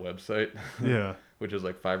appeared on the website. Yeah. Which is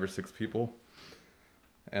like 5 or 6 people.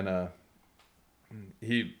 And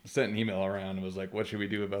he sent an email around and was like, "What should we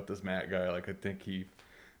do about this Matt guy?" Like, I think he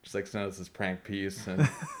just like sent us this prank piece, and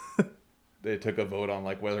they took a vote on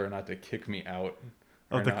like whether or not to kick me out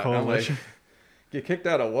Of the not. coalition. I'm like, get kicked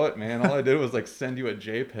out of what, man? All I did was like send you a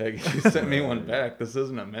JPEG. You sent me one back. This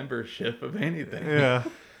isn't a membership of anything. Yeah.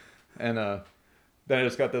 And then I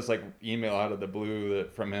just got this like email out of the blue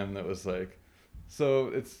that from him that was like,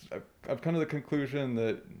 so I've come to the conclusion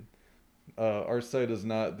that our site is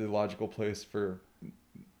not the logical place for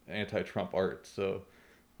anti-Trump art. So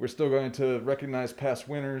we're still going to recognize past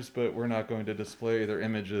winners, but we're not going to display their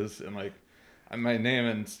images. And like, my name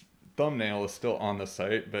and thumbnail is still on the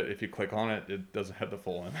site, but if you click on it, it doesn't have the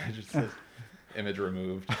full image. It says image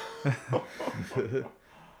removed.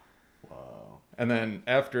 Wow. And then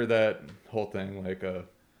after that whole thing, like it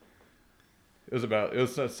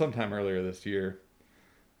was sometime earlier this year.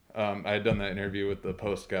 I had done that interview with the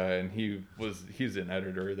Post guy, and he's an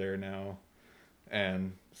editor there now,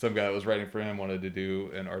 and some guy that was writing for him wanted to do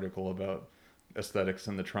an article about aesthetics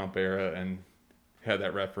in the Trump era, and had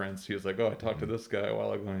that reference. He was like, "Oh, I talked to this guy a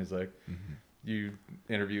while ago," and he's like, "You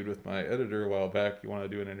interviewed with my editor a while back. You want to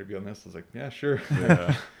do an interview on this?" I was like, "Yeah, sure."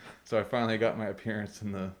 Yeah. So I finally got my appearance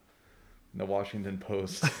in the Washington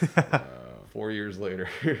Post 4 years later.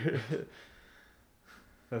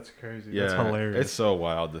 That's crazy. Yeah, That's hilarious. it's so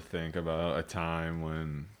wild to think about a time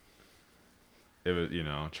when it was,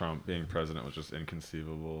 Trump being president was just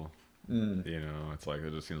inconceivable. It's like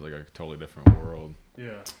it just seems like a totally different world.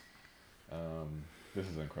 Yeah. This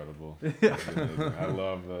is incredible. Yeah. This is amazing. I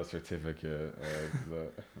love the certificate. The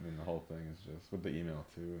whole thing is just with the email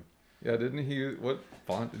too. Yeah, didn't he? What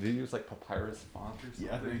font did he use? Like papyrus font or something?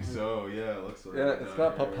 Yeah, I think so. Yeah, it looks like. Yeah, it's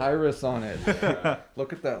got papyrus on it.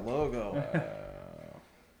 Look at that logo.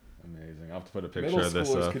 Amazing. I'll have to put a picture Middle of this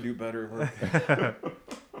schoolers up could do better work.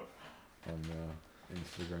 on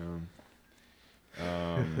Instagram.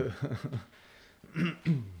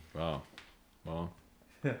 Wow. Well.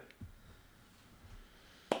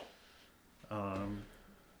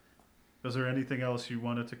 Is there anything else you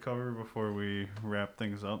wanted to cover before we wrap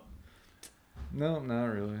things up? No, not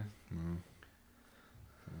really. No.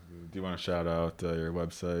 Do you want to shout out your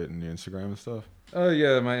website and your Instagram and stuff? Oh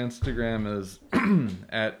yeah, my Instagram is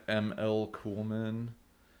at @mlkuhlman.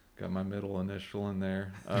 Got my middle initial in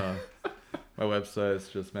there. My website is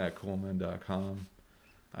just mattkuhlman.com.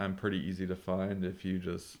 I'm pretty easy to find if you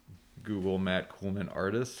just Google Matt Kuhlman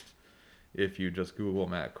artist. If you just Google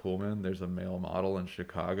Matt Kuhlman, there's a male model in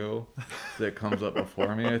Chicago that comes up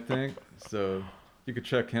before me, I think. So you could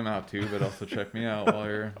check him out too, but also check me out while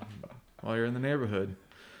you're in the neighborhood.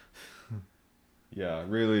 Yeah,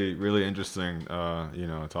 really, really interesting.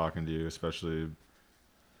 Talking to you, especially.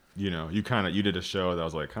 You did a show that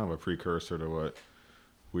was like kind of a precursor to what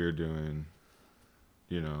we're doing.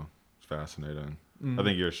 It's fascinating. I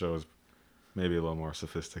think your show is maybe a little more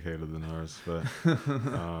sophisticated than ours, but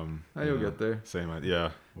You'll get there. Same idea.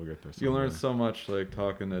 Yeah, we'll get there. You learn so much like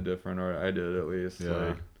talking to different art. I did at least. Yeah.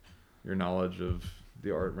 Like your knowledge of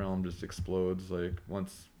the art realm just explodes. Like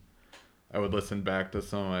once I would listen back to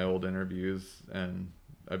some of my old interviews and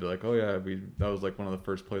I'd be like, oh yeah, that was like one of the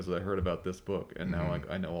first places I heard about this book, and now like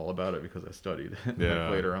I know all about it because I studied it Yeah.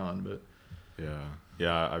 like, later on. But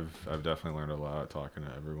yeah, I've definitely learned a lot talking to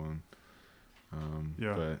everyone.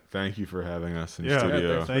 Yeah. But thank you for having us in Yeah,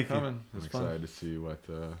 studio. thanks Thank for you. coming. I'm It's fun. excited to see what's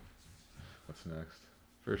next.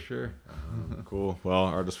 For sure. Cool. Well,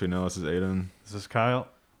 Artists We Know, this is Aiden. This is Kyle.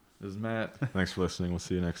 This is Matt. Thanks for listening. We'll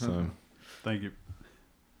see you next time. Thank you.